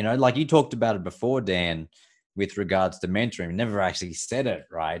 Like you talked about it before, Dan, with regards to mentoring. Never actually said it,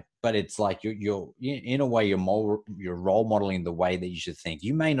 right? But it's like you're in a way, you're role modeling the way that you should think.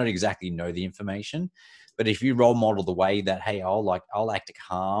 You may not exactly know the information, but if you role model the way that, hey, I'll act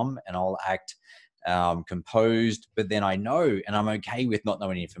calm and I'll act composed, but then I know, and I'm okay with not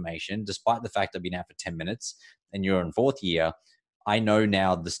knowing information, despite the fact I've been out for 10 minutes and you're in fourth year. I know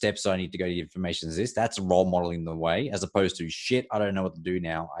now the steps I need to go to the information is this. That's role modeling the way, as opposed to shit, I don't know what to do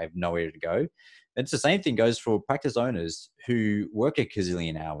now. I have nowhere to go. It's the same thing goes for practice owners who work a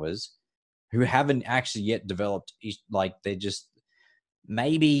gazillion hours, who haven't actually yet developed, like they're just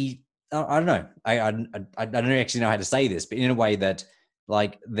maybe, I don't know. I don't actually know how to say this, but in a way that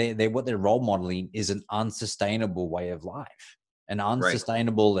like they what they're role modeling is an unsustainable way of life, an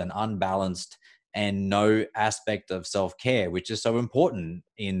unsustainable and unbalanced and no aspect of self-care, which is so important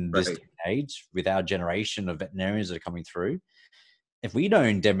in this age with our generation of veterinarians that are coming through. If we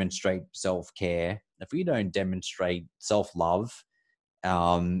don't demonstrate self-care, if we don't demonstrate self-love,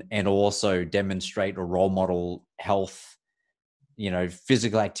 and also demonstrate or role model health,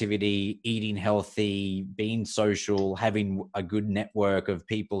 physical activity, eating healthy, being social, having a good network of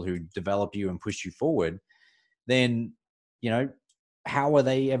people who develop you and push you forward, then, how are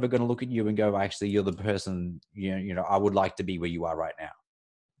they ever going to look at you and go, actually, you're the person, I would like to be where you are right now?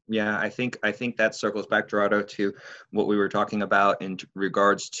 Yeah, I think that circles back, Gerardo, to what we were talking about in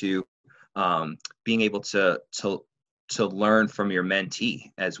regards to being able to learn from your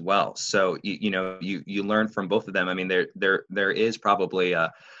mentee as well. So you learn from both of them. I mean, there is probably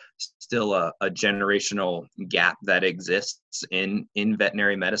still a generational gap that exists in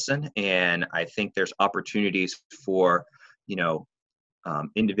veterinary medicine, and I think there's opportunities for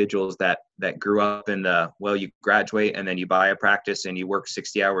individuals that grew up in you graduate and then you buy a practice and you work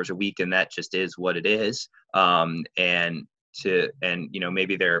 60 hours a week and that just is what it is.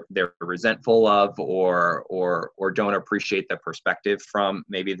 Maybe they're resentful of or don't appreciate the perspective from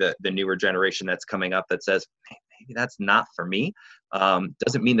maybe the newer generation that's coming up that says, hey, maybe that's not for me.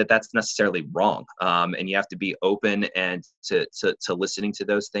 Doesn't mean that that's necessarily wrong. And you have to be open and to listening to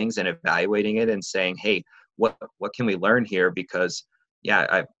those things and evaluating it and saying, hey, what can we learn here? Because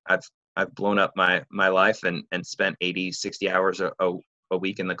I've blown up my life and spent 80, 60 hours a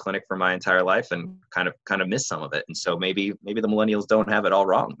week in the clinic for my entire life and kind of missed some of it. And so maybe the millennials don't have it all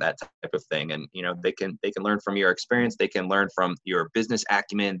wrong, that type of thing. And, they can learn from your experience. They can learn from your business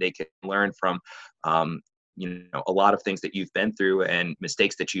acumen. They can learn from, a lot of things that you've been through and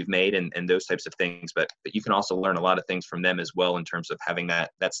mistakes that you've made and those types of things. But you can also learn a lot of things from them as well in terms of having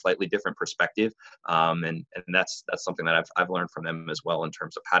that slightly different perspective. And that's something that I've learned from them as well in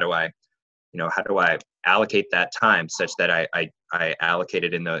terms of how do I allocate that time such that I allocate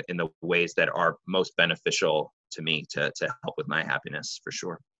it in the ways that are most beneficial to me to help with my happiness, for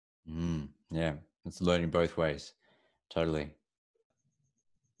sure. Yeah, it's learning both ways. Totally.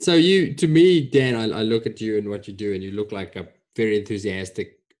 So to me, Dan, I look at you and what you do, and you look like a very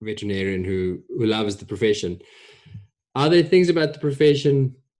enthusiastic veterinarian who loves the profession. Are there things about the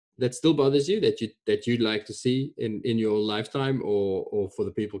profession that still bothers you that you'd like to see in your lifetime or for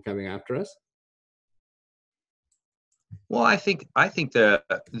the people coming after us? Well, I think the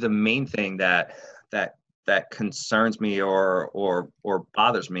main thing that concerns me or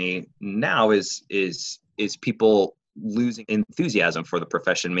bothers me now is people losing enthusiasm for the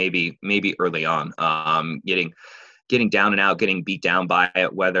profession, maybe early on, getting down and out, getting beat down by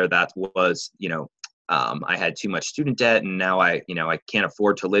it, whether that was, I had too much student debt and now I can't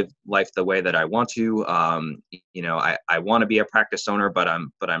afford to live life the way that I want to. I want to be a practice owner, but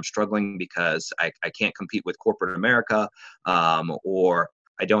I'm struggling because I can't compete with corporate America, or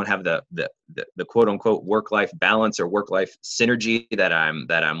I don't have the quote unquote work-life balance or work-life synergy that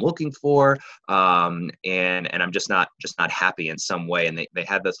I'm looking for. And I'm just not happy in some way. And they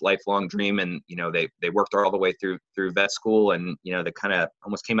had this lifelong dream and, they worked all the way through vet school and, they kind of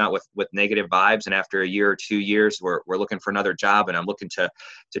almost came out with negative vibes. And after a year or 2 years, we're looking for another job and I'm looking to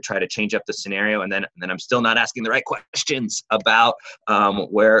try to change up the scenario. And then I'm still not asking the right questions about,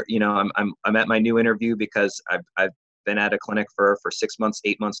 where, I'm at my new interview because I've been at a clinic for 6 months,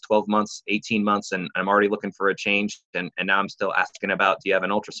 8 months, 12 months, 18 months, and I'm already looking for a change. And now I'm still asking about, do you have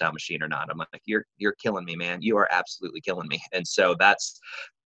an ultrasound machine or not? I'm like, you're killing me, man. You are absolutely killing me. And so that's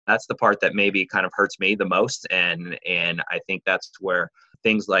the part that maybe kind of hurts me the most. And I think that's where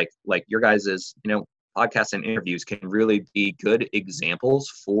things like your guys's, podcasts and interviews can really be good examples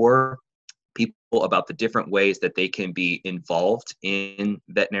for people about the different ways that they can be involved in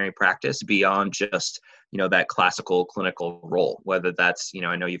veterinary practice beyond just, that classical clinical role, whether that's,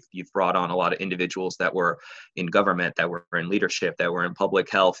 I know you've brought on a lot of individuals that were in government, that were in leadership, that were in public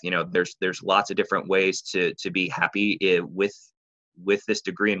health. There's lots of different ways to be happy with this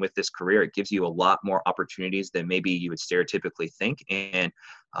degree and with this career. It gives you a lot more opportunities than maybe you would stereotypically think. And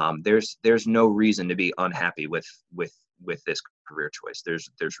there's no reason to be unhappy with this career choice.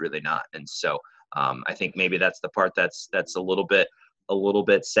 There's really not. And so I think maybe that's the part that's a little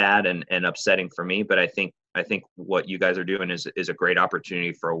bit sad and upsetting for me. But I think what you guys are doing is a great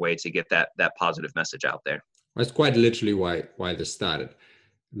opportunity for a way to get that positive message out there. That's quite literally why this started.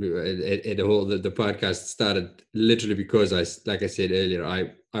 The podcast started literally because like I said earlier,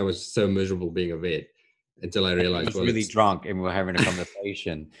 I was so miserable being a vet, until I realized, I was really drunk and we were having a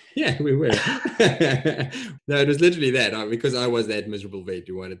conversation. Yeah, we were. No, it was literally that, because I was that miserable vet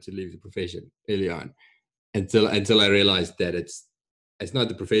who wanted to leave the profession early on, until I realized that it's not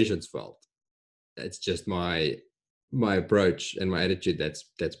the profession's fault. It's just my approach and my attitude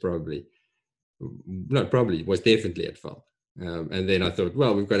that's probably, not probably, was definitely at fault. And then I thought,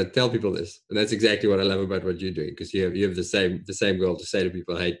 well, we've got to tell people this, and that's exactly what I love about what you're doing, because you have the same goal to say to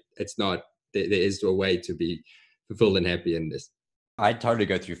people, hey, it's not, there is a way to be fulfilled and happy in this. I totally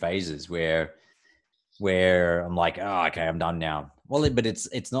go through phases where I'm like, oh, okay, I'm done now. Well, but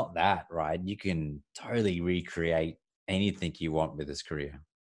it's not that, right? You can totally recreate anything you want with this career.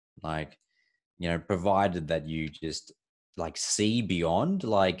 Like, provided that you just like see beyond.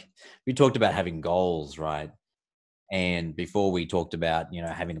 Like, we talked about having goals, right? And before we talked about,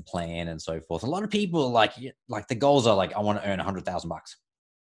 having a plan and so forth. A lot of people like the goals are like, I want to earn $100,000,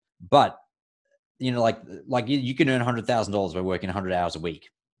 but like you can earn $100,000 by working 100 hours a week.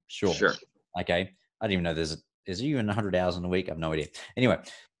 Sure. Okay. I don't even know is there even 100 hours in a week? I have no idea. Anyway,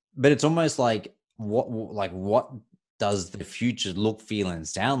 but it's almost like what does the future look, feel, and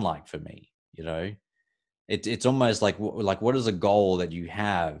sound like for me? It's almost like what is a goal that you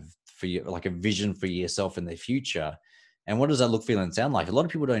have for you, like a vision for yourself in the future, and what does that look, feel, and sound like? A lot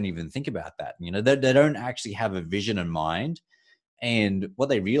of people don't even think about that. They don't actually have a vision in mind. And what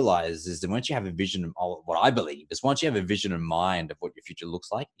they realize is that once you have a vision, what I believe is once you have a vision in mind of what your future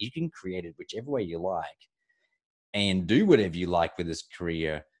looks like, you can create it whichever way you like and do whatever you like with this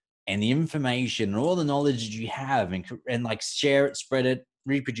career. And the information and all the knowledge that you have and like share it, spread it,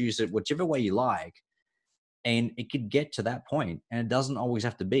 reproduce it, whichever way you like. And it could get to that point. And it doesn't always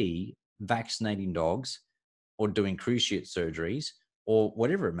have to be vaccinating dogs or doing cruise ship surgeries or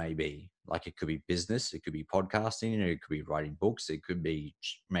whatever it may be. Like, it could be business, it could be podcasting, it could be writing books, it could be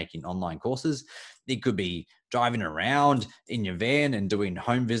making online courses, it could be driving around in your van and doing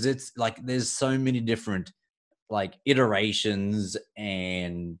home visits. Like, there's so many different like iterations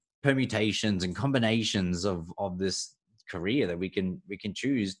and permutations and combinations of this career that we can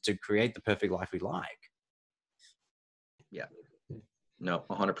choose to create the perfect life we like. Yeah. No,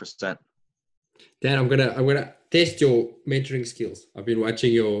 100%. Dan, I'm gonna test your mentoring skills. I've been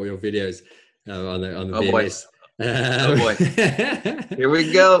watching your videos on the VMS. Oh boy. Here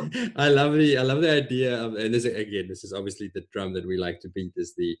we go. I love the idea of, and this is obviously the drum that we like to beat,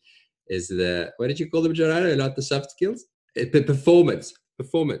 is the what did you call them, Gerardo? Not the soft skills, performance.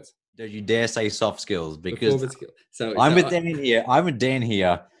 Don't you dare say soft skills, because I'm with Dan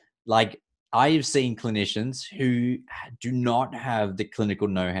here. Like, I've seen clinicians who do not have the clinical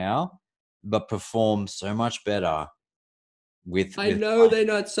know-how, but perform so much better with. I know they're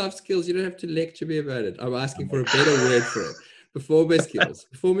not soft skills. You don't have to lecture me about it. I'm asking for a better word for it. Performance skills.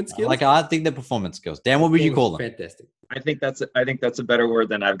 Like, I think they're performance skills. Dan, what would you call them? Fantastic. I think that's a better word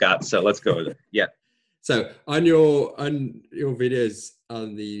than I've got. So let's go with it. Yeah. So on your videos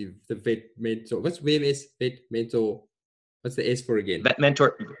on the vet mentor, what's VMS? Vet mentor. What's the S for again? Vet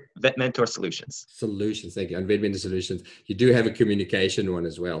mentor solutions. Thank you. On Vet Mentor Solutions, you do have a communication one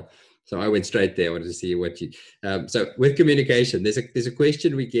as well. So I went straight there. I wanted to see what you. So with communication, there's a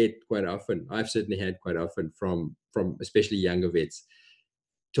question we get quite often. I've certainly had quite often from especially younger vets,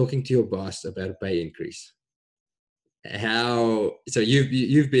 talking to your boss about a pay increase. So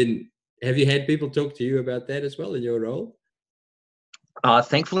have you had people talk to you about that as well in your role?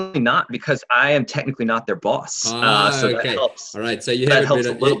 Thankfully not, because I am technically not their boss. So okay. That helps. All right. So you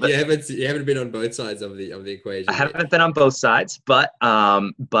haven't been on both sides of the equation. I haven't been on both sides, but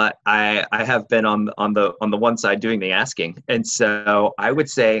I have been on the one side doing the asking. And so I would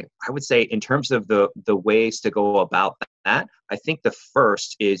say in terms of the ways to go about that, I think the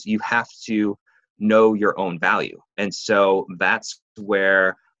first is you have to know your own value. And so that's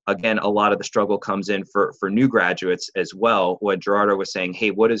where, again, a lot of the struggle comes in for new graduates as well. What Gerardo was saying,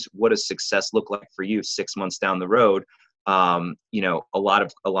 hey, what does success look like for you 6 months down the road? A lot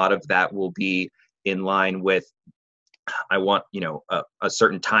of that will be in line with, I want, a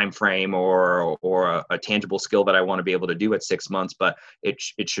certain time frame or a tangible skill that I want to be able to do at 6 months. But it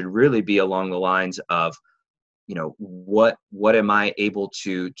should really be along the lines of, what am I able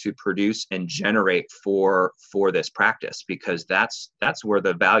to produce and generate for this practice? Because that's where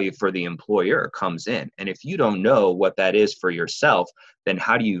the value for the employer comes in. And if you don't know what that is for yourself, then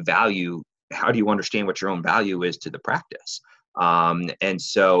how do you understand what your own value is to the practice? And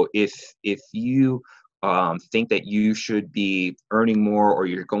so if you think that you should be earning more, or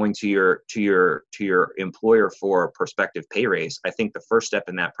you're going to your employer for a prospective pay raise, I think the first step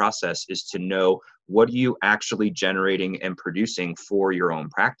in that process is to know what are you actually generating and producing for your own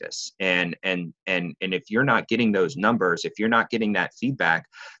practice? And if you're not getting those numbers, if you're not getting that feedback,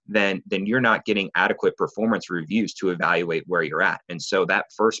 then you're not getting adequate performance reviews to evaluate where you're at. And so that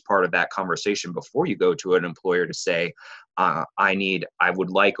first part of that conversation before you go to an employer to say, I would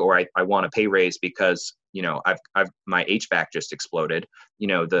like, or I want a pay raise because, you know, I've my HVAC just exploded. You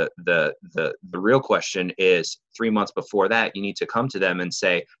know, the real question is 3 months before that, you need to come to them and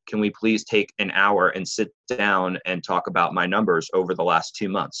say, can we please take an hour and sit down and talk about my numbers over the last 2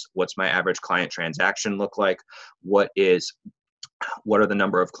 months? What's my average client transaction look like? What are the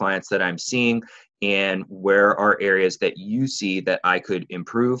number of clients that I'm seeing, and where are areas that you see that I could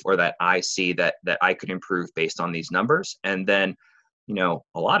improve, or that I see that I could improve based on these numbers? And then, you know,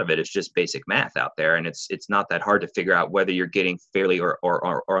 a lot of it is just basic math out there, and it's not that hard to figure out whether you're getting fairly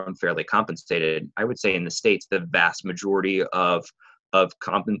or unfairly compensated. I would say in the States, the vast majority of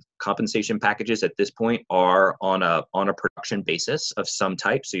compensation packages at this point are on a production basis of some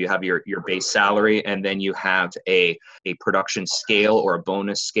type. So you have your base salary, and then you have a production scale or a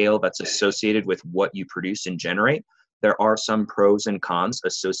bonus scale that's associated with what you produce and generate. There are some pros and cons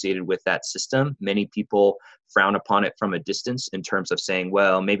associated with that system. Many people frown upon it from a distance in terms of saying,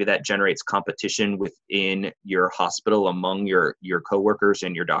 well, maybe that generates competition within your hospital among your coworkers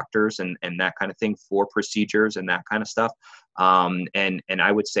and your doctors and that kind of thing for procedures and that kind of stuff. And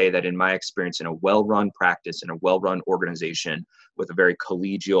I would say that in my experience, in a well-run practice, in a well-run organization with a very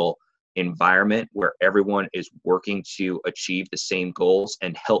collegial environment where everyone is working to achieve the same goals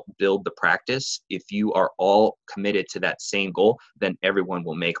and help build the practice, if you are all committed to that same goal, then everyone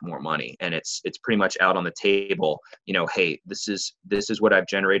will make more money. And it's pretty much out on the table, you know, hey, this is what I've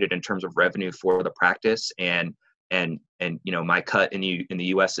generated in terms of revenue for the practice, and you know, my cut in the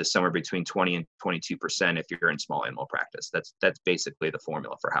US is somewhere between 20 and 22% if you're in small animal practice. That's basically the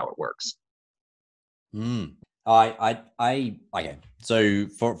formula for how it works. Okay. So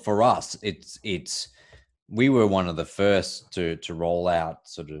for us, it's we were one of the first to roll out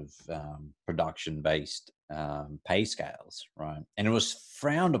sort of production based pay scales, right? And it was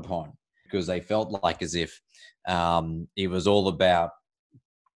frowned upon because they felt like as if it was all about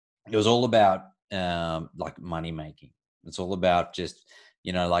like money making. It's all about just,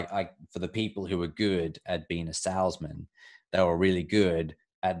 you know, like for the people who were good at being a salesman, they were really good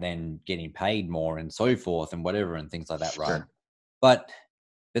at then getting paid more and so forth and whatever and things like that, right? Sure. But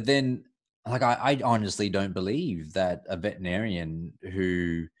then, like, I honestly don't believe that a veterinarian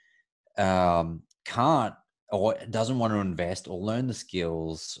who can't or doesn't want to invest or learn the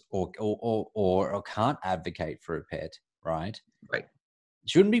skills or can't advocate for a pet, right? Right.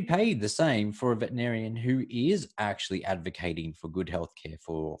 Shouldn't be paid the same for a veterinarian who is actually advocating for good healthcare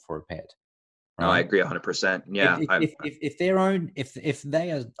for a pet. No, I Right? agree 100%. Yeah. If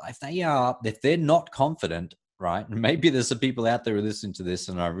they're not confident, right? And maybe there's some people out there who listen to this,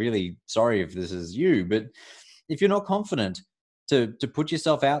 and I'm really sorry if this is you, but if you're not confident to put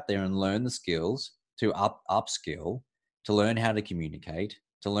yourself out there and learn the skills, to upskill, to learn how to communicate,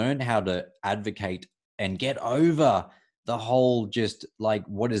 to learn how to advocate and get over the whole just like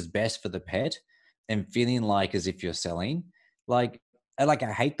what is best for the pet and feeling like as if you're selling, like I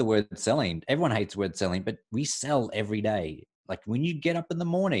hate the word selling. Everyone hates the word selling, but we sell every day. Like when you get up in the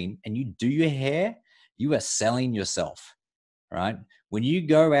morning and you do your hair, you are selling yourself, right? When you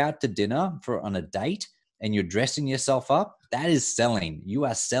go out to dinner on a date and you're dressing yourself up, that is selling. You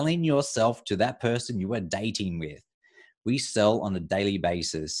are selling yourself to that person you are dating with. We sell on a daily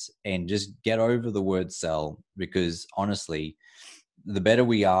basis, and just get over the word sell, because honestly, the better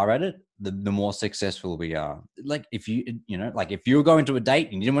we are at it, the more successful we are. Like if if you're going to a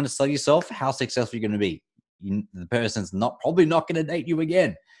date and you didn't want to sell yourself, how successful are you going to be? The person's probably not going to date you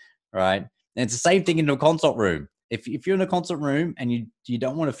again, right? And it's the same thing in a consult room. If you're in a consult room and you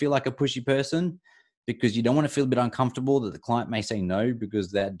don't want to feel like a pushy person because you don't want to feel a bit uncomfortable that the client may say no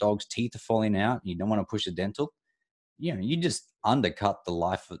because that dog's teeth are falling out and you don't want to push a dental, you just undercut the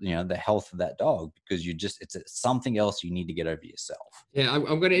life of, the health of that dog, because it's something else you need to get over yourself. Yeah,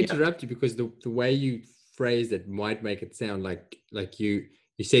 I'm going to interrupt you because the way you phrased it might make it sound like you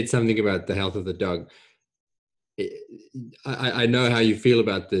said something about the health of the dog. I know how you feel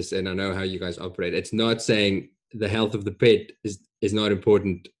about this, and I know how you guys operate. It's not saying the health of the pet is not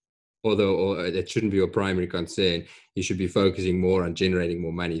important, or it shouldn't be your primary concern. You should be focusing more on generating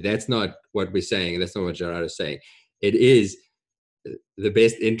more money. That's not what we're saying. That's not what Gerard is saying. It is the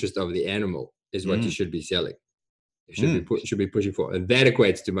best interest of the animal is what you should be selling. should be pushing for, and that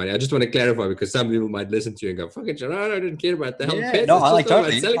equates to money. I just want to clarify because some people might listen to you and go, "Fucking Gerardo, I didn't care about the health pets. No, It's I just like all about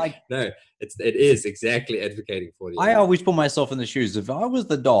totally. selling." Like, No, it is exactly advocating for the. I always put myself in the shoes. If I was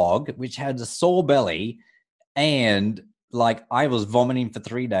the dog which had a sore belly and like I was vomiting for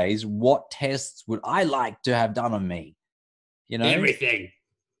 3 days, what tests would I like to have done on me? You know, everything.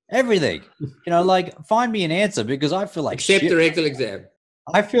 Like find me an answer because I feel like Except shit. the rectal exam.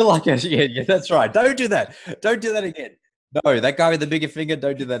 I feel like yeah, that's right. Don't do that. Don't do that again. No, that guy with the bigger finger,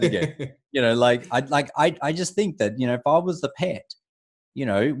 don't do that again. I just think that, if I was the pet,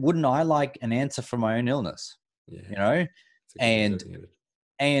 wouldn't I like an answer for my own illness? Yeah. And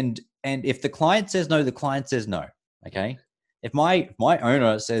if the client says no, the client says no. Okay. If my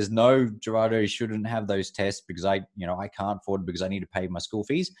owner says no, Gerardo shouldn't have those tests because I can't afford it because I need to pay my school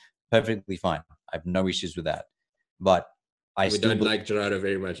fees, perfectly fine. I have no issues with that. But we don't like Gerardo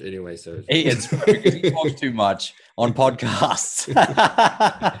very much anyway, so it's because he talks too much on podcasts.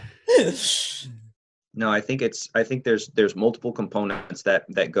 No, I think there's multiple components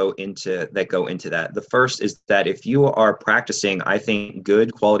that go into that. The first is that if you are practicing, I think,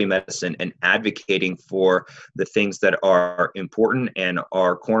 good quality medicine and advocating for the things that are important and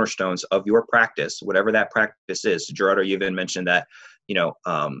are cornerstones of your practice, whatever that practice is. Gerardo, you even mentioned that,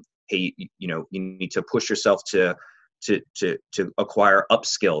 hey, you need to push yourself to acquire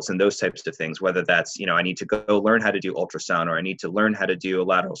upskills and those types of things, whether that's, I need to go learn how to do ultrasound, or I need to learn how to do a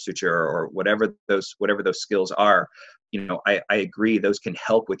lateral suture, or whatever those skills are. I agree those can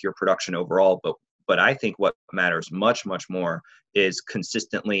help with your production overall, but I think what matters much, much more is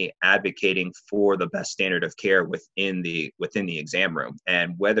consistently advocating for the best standard of care within the exam room.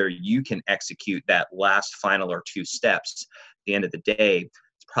 And whether you can execute that last final or two steps at the end of the day,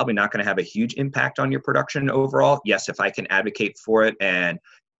 probably not going to have a huge impact on your production overall. Yes, if I can advocate for it and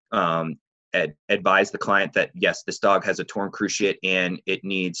advise the client that, yes, this dog has a torn cruciate and it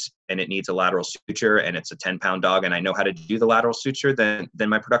needs a lateral suture, and it's a 10-pound dog and I know how to do the lateral suture, then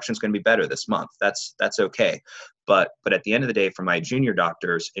my production is going to be better this month. That's okay. But at the end of the day, for my junior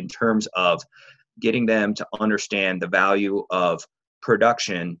doctors, in terms of getting them to understand the value of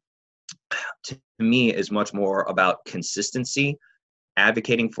production, to me is much more about consistency,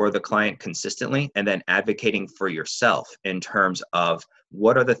 advocating for the client consistently, and then advocating for yourself in terms of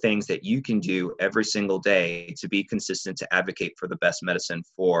what are the things that you can do every single day to be consistent, to advocate for the best medicine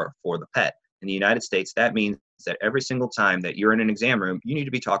for the pet. In the United States, that means that every single time that you're in an exam room, you need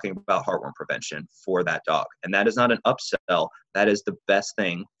to be talking about heartworm prevention for that dog. And that is not an upsell. That is the best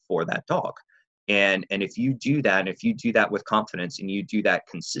thing for that dog. And if you do that, and if you do that with confidence and you do that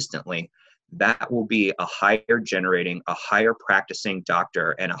consistently, that will be a higher generating, a higher practicing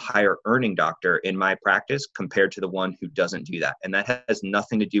doctor and a higher earning doctor in my practice compared to the one who doesn't do that. And that has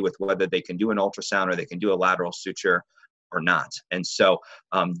nothing to do with whether they can do an ultrasound or they can do a lateral suture or not. And so,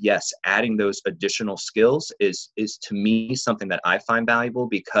 yes, adding those additional skills is to me something that I find valuable,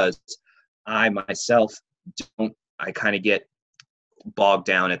 because I myself I kind of get bogged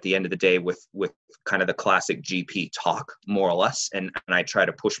down at the end of the day with kind of the classic GP talk, more or less, and I try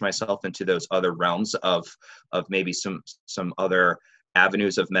to push myself into those other realms of maybe some other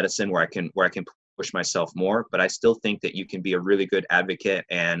avenues of medicine where I can push myself more. But I still think that you can be a really good advocate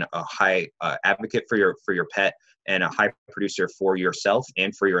and a high advocate for your pet and a high producer for yourself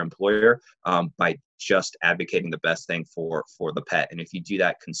and for your employer by just advocating the best thing for the pet. And if you do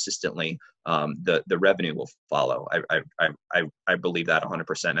that consistently, the revenue will follow. I believe that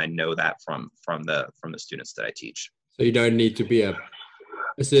 100%. I know that from the students that I teach. So you don't need to be a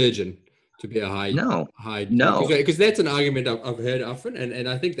surgeon to be a high. No. Because that's an argument I've heard often, and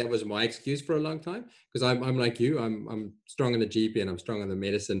I think that was my excuse for a long time, because I'm like you, I'm strong in the GP and I'm strong in the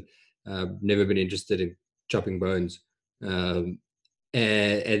medicine. Never been interested in chopping bones, and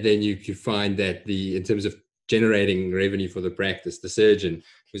then you find that in terms of generating revenue for the practice, the surgeon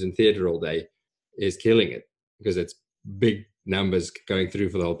who's in theatre all day is killing it, because it's big numbers going through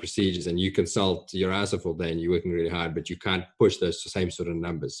for the whole procedures, and you consult your ass off all day and you're working really hard, but you can't push those same sort of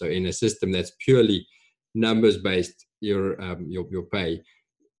numbers. So in a system that's purely numbers based, your pay,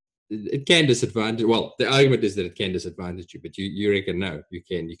 it can disadvantage. Well, the argument is that it can disadvantage you, but you reckon no, you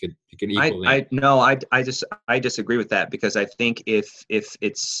can equal that. I disagree with that, because I think if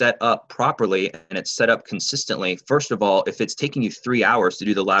it's set up properly and it's set up consistently, first of all, if it's taking you 3 hours to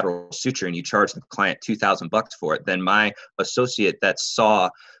do the lateral suture and you charge the client $2,000 for it, then my associate that saw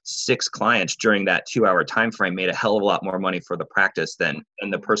 6 clients during that 2-hour time frame made a hell of a lot more money for the practice than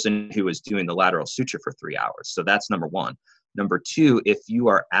the person who was doing the lateral suture for 3 hours. So that's number one. Number two, if you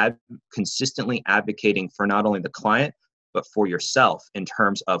are consistently advocating for not only the client, but for yourself, in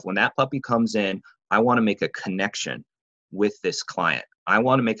terms of when that puppy comes in, I want to make a connection with this client. I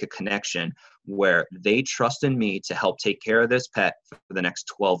want to make a connection where they trust in me to help take care of this pet for the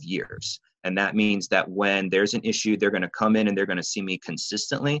next 12 years. And that means that when there's an issue, they're going to come in and they're going to see me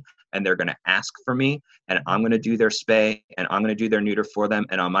consistently, and they're going to ask for me, and I'm going to do their spay, and I'm going to do their neuter for them.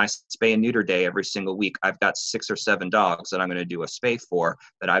 And on my spay and neuter day every single week, I've got 6 or 7 dogs that I'm going to do a spay for,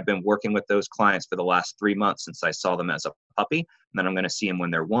 that I've been working with those clients for the last 3 months since I saw them as a puppy. And then I'm going to see them when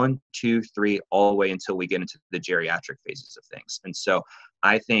they're 1, 2, 3, all the way until we get into the geriatric phases of things. And so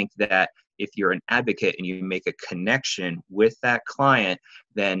I think that if you're an advocate and you make a connection with that client,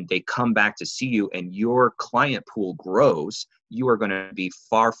 then they come back to see you and your client pool grows. You are going to be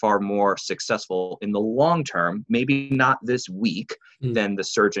far, far more successful in the long term, maybe not this week, than the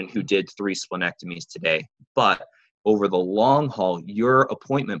surgeon who did 3 splenectomies today. But over the long haul, your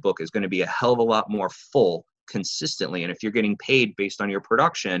appointment book is going to be a hell of a lot more full consistently. And if you're getting paid based on your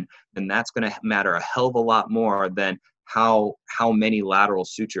production, then that's going to matter a hell of a lot more than how many lateral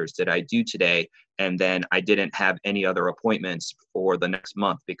sutures did I do today, and then I didn't have any other appointments for the next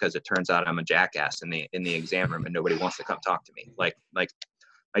month because it turns out I'm a jackass in the exam room and nobody wants to come talk to me. Like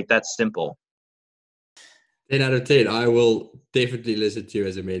that's simple. 10 out of 10. I will definitely listen to you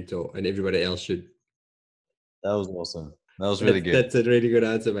as a mentor, and everybody else should. That was awesome. That was really good. That's a really good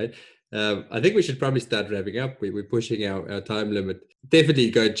answer, mate. I think we should probably start wrapping up. We're pushing our time limit. Definitely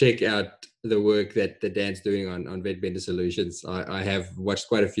go check out the work that Dan's doing on Vet Bender Solutions. I have watched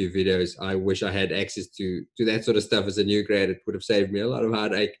quite a few videos. I wish I had access to that sort of stuff as a new grad. It would have saved me a lot of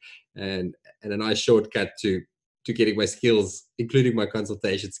heartache and a nice shortcut to getting my skills, including my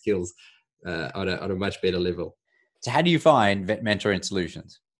consultation skills, on a much better level. So how do you find Vet Mentoring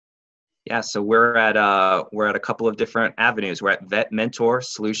Solutions? Yeah, so we're at a couple of different avenues. We're at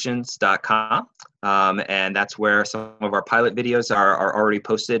vetmentorsolutions.com, and that's where some of our pilot videos are already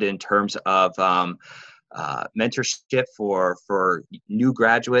posted in terms of mentorship for new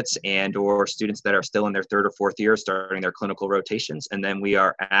graduates and or students that are still in their 3rd or 4th year starting their clinical rotations. And then we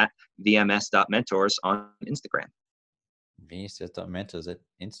are at vms.mentors on Instagram. vms.mentors at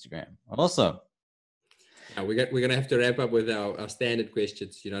Instagram. Awesome. Now we're gonna have to wrap up with our standard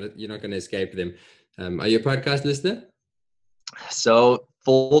questions. You're not gonna escape them. Are you a podcast listener? So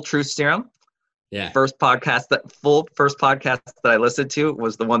Full Truth Serum. Yeah. First podcast that I listened to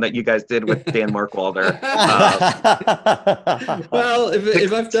was the one that you guys did with Dan Markwalder. Well,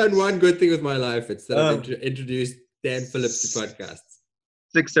 if I've done one good thing with my life, it's that I've introduced Dan Phillips to podcasts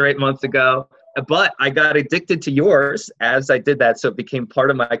 6 or 8 months ago. But I got addicted to yours as I did that, so it became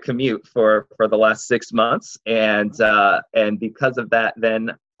part of my commute for the last 6 months. And because of that,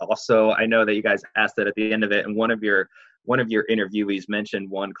 then also I know that you guys asked it at the end of it, and one of your interviewees mentioned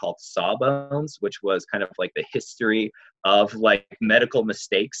one called Sawbones, which was kind of like the history of like medical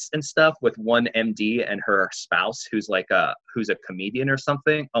mistakes and stuff with one MD and her spouse who's a comedian or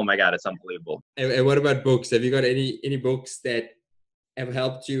something. Oh my God, it's unbelievable. And what about books? Have you got any books that have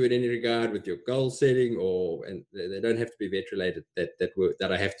helped you in any regard with your goal setting, and they don't have to be vet related, that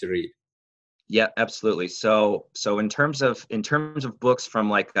I have to read? Yeah, absolutely. So in terms of books from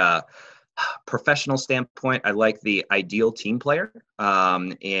like a professional standpoint, I like The Ideal Team Player,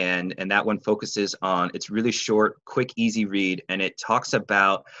 and that one focuses on, it's really short, quick, easy read, and it talks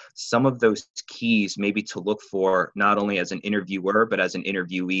about some of those keys maybe to look for not only as an interviewer but as an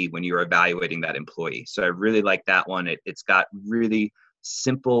interviewee when you're evaluating that employee. So I really like that one. It's got really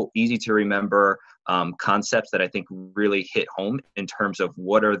simple, easy to remember concepts that I think really hit home in terms of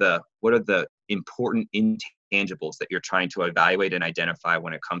what are the important intangibles that you're trying to evaluate and identify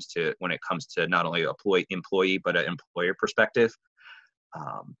when it comes to not only employee but an employer perspective.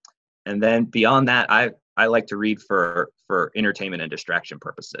 And then beyond that, I like to read for entertainment and distraction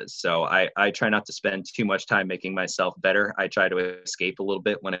purposes. So I try not to spend too much time making myself better. I try to escape a little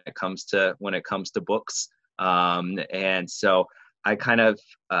bit when it comes to books. And so I kind of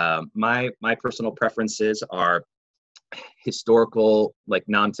my personal preferences are historical, like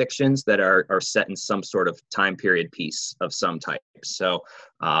nonfictions that are set in some sort of time period piece of some type. So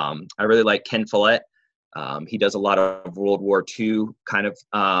I really like Ken Follett. He does a lot of World War II kind of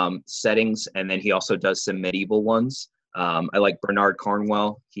settings, and then he also does some medieval ones. I like Bernard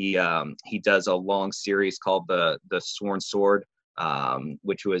Cornwell. He does a long series called the Sworn Sword,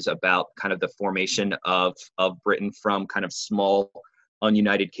 which was about kind of the formation of Britain from kind of small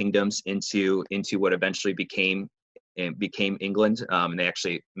ununited kingdoms into what eventually became England. And they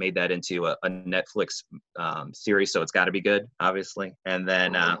actually made that into a Netflix series, so it's got to be good, obviously. And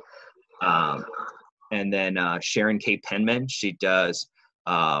then Sharon K. Penman, she does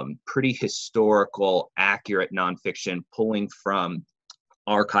pretty historical, accurate nonfiction, pulling from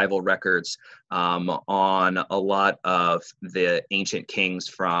archival records on a lot of the ancient kings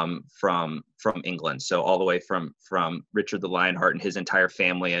from England. So all the way from Richard the Lionheart and his entire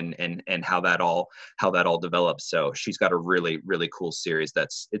family, and how that all developed. So she's got a really, really cool series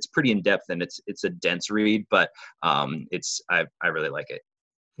it's pretty in depth, and it's a dense read, but I really like it.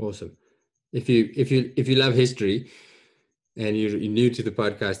 Awesome. If you love history and you're new to the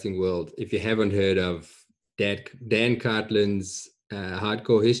podcasting world, if you haven't heard of Dan Cartland's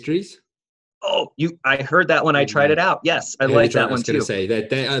Hardcore Histories. Oh, I heard that when I tried it out. Yes, I like that one too. I was going to say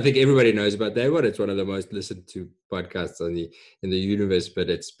that I think everybody knows about that one. It's one of the most listened to podcasts in the universe, but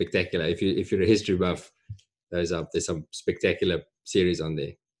it's spectacular. If you're a history buff, there's some spectacular series on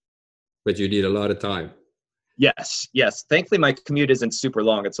there, but you need a lot of time. Yes. Thankfully, my commute isn't super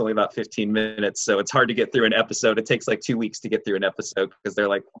long. It's only about 15 minutes, so it's hard to get through an episode. It takes like 2 weeks to get through an episode because they're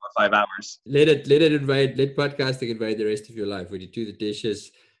like 4 or 5 hours. Let podcasting invade the rest of your life. When you do the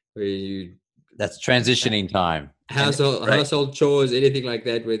dishes, where you that's transitioning time. Household chores, anything like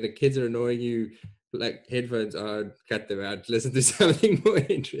that, where the kids are annoying you, like headphones on, cut them out, listen to something more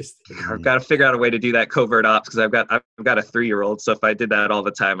interesting. I've got to figure out a way to do that covert ops, because I've got a 3-year-old. So if I did that all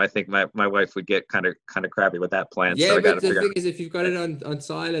the time, I think my wife would get kind of crabby with that plan. Yeah, so but the thing is, if you've got it on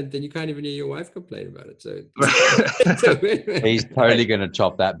silent, then you can't even hear your wife complain about it. So he's totally going to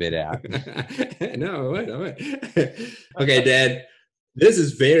chop that bit out. No, I won't. Okay, Dad, this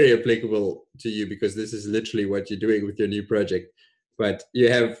is very applicable to you because this is literally what you're doing with your new project. But you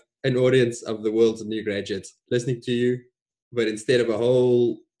have an audience of the world's new graduates listening to you, but instead of a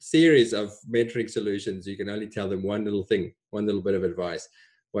whole series of mentoring solutions, you can only tell them one little thing, one little bit of advice.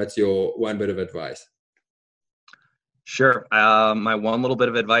 What's your one bit of advice? Sure. My one little bit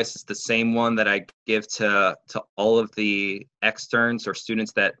of advice is the same one that I give to all of the externs or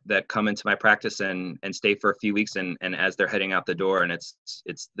students that come into my practice and stay for a few weeks and as they're heading out the door. And it's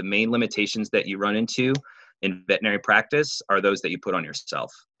the main limitations that you run into in veterinary practice are those that you put on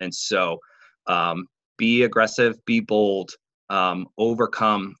yourself. And so be aggressive, be bold,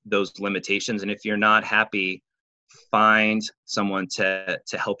 overcome those limitations. And if you're not happy, find someone to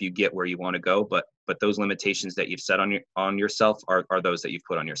help you get where you want to go. But those limitations that you've set on yourself are those that you've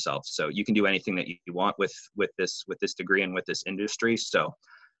put on yourself. So you can do anything that you want with this degree and with this industry. So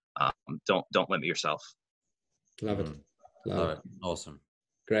don't limit yourself. Love it. Love it. Awesome.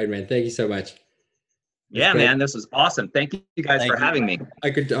 Great, man. Thank you so much. Yeah, man, this was awesome. Thank you guys for having me.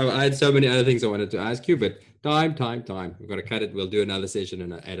 I had so many other things I wanted to ask you, but time. We've got to cut it. We'll do another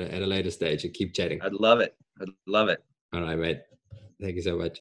session at a later stage and keep chatting. I'd love it. All right, mate. Thank you so much.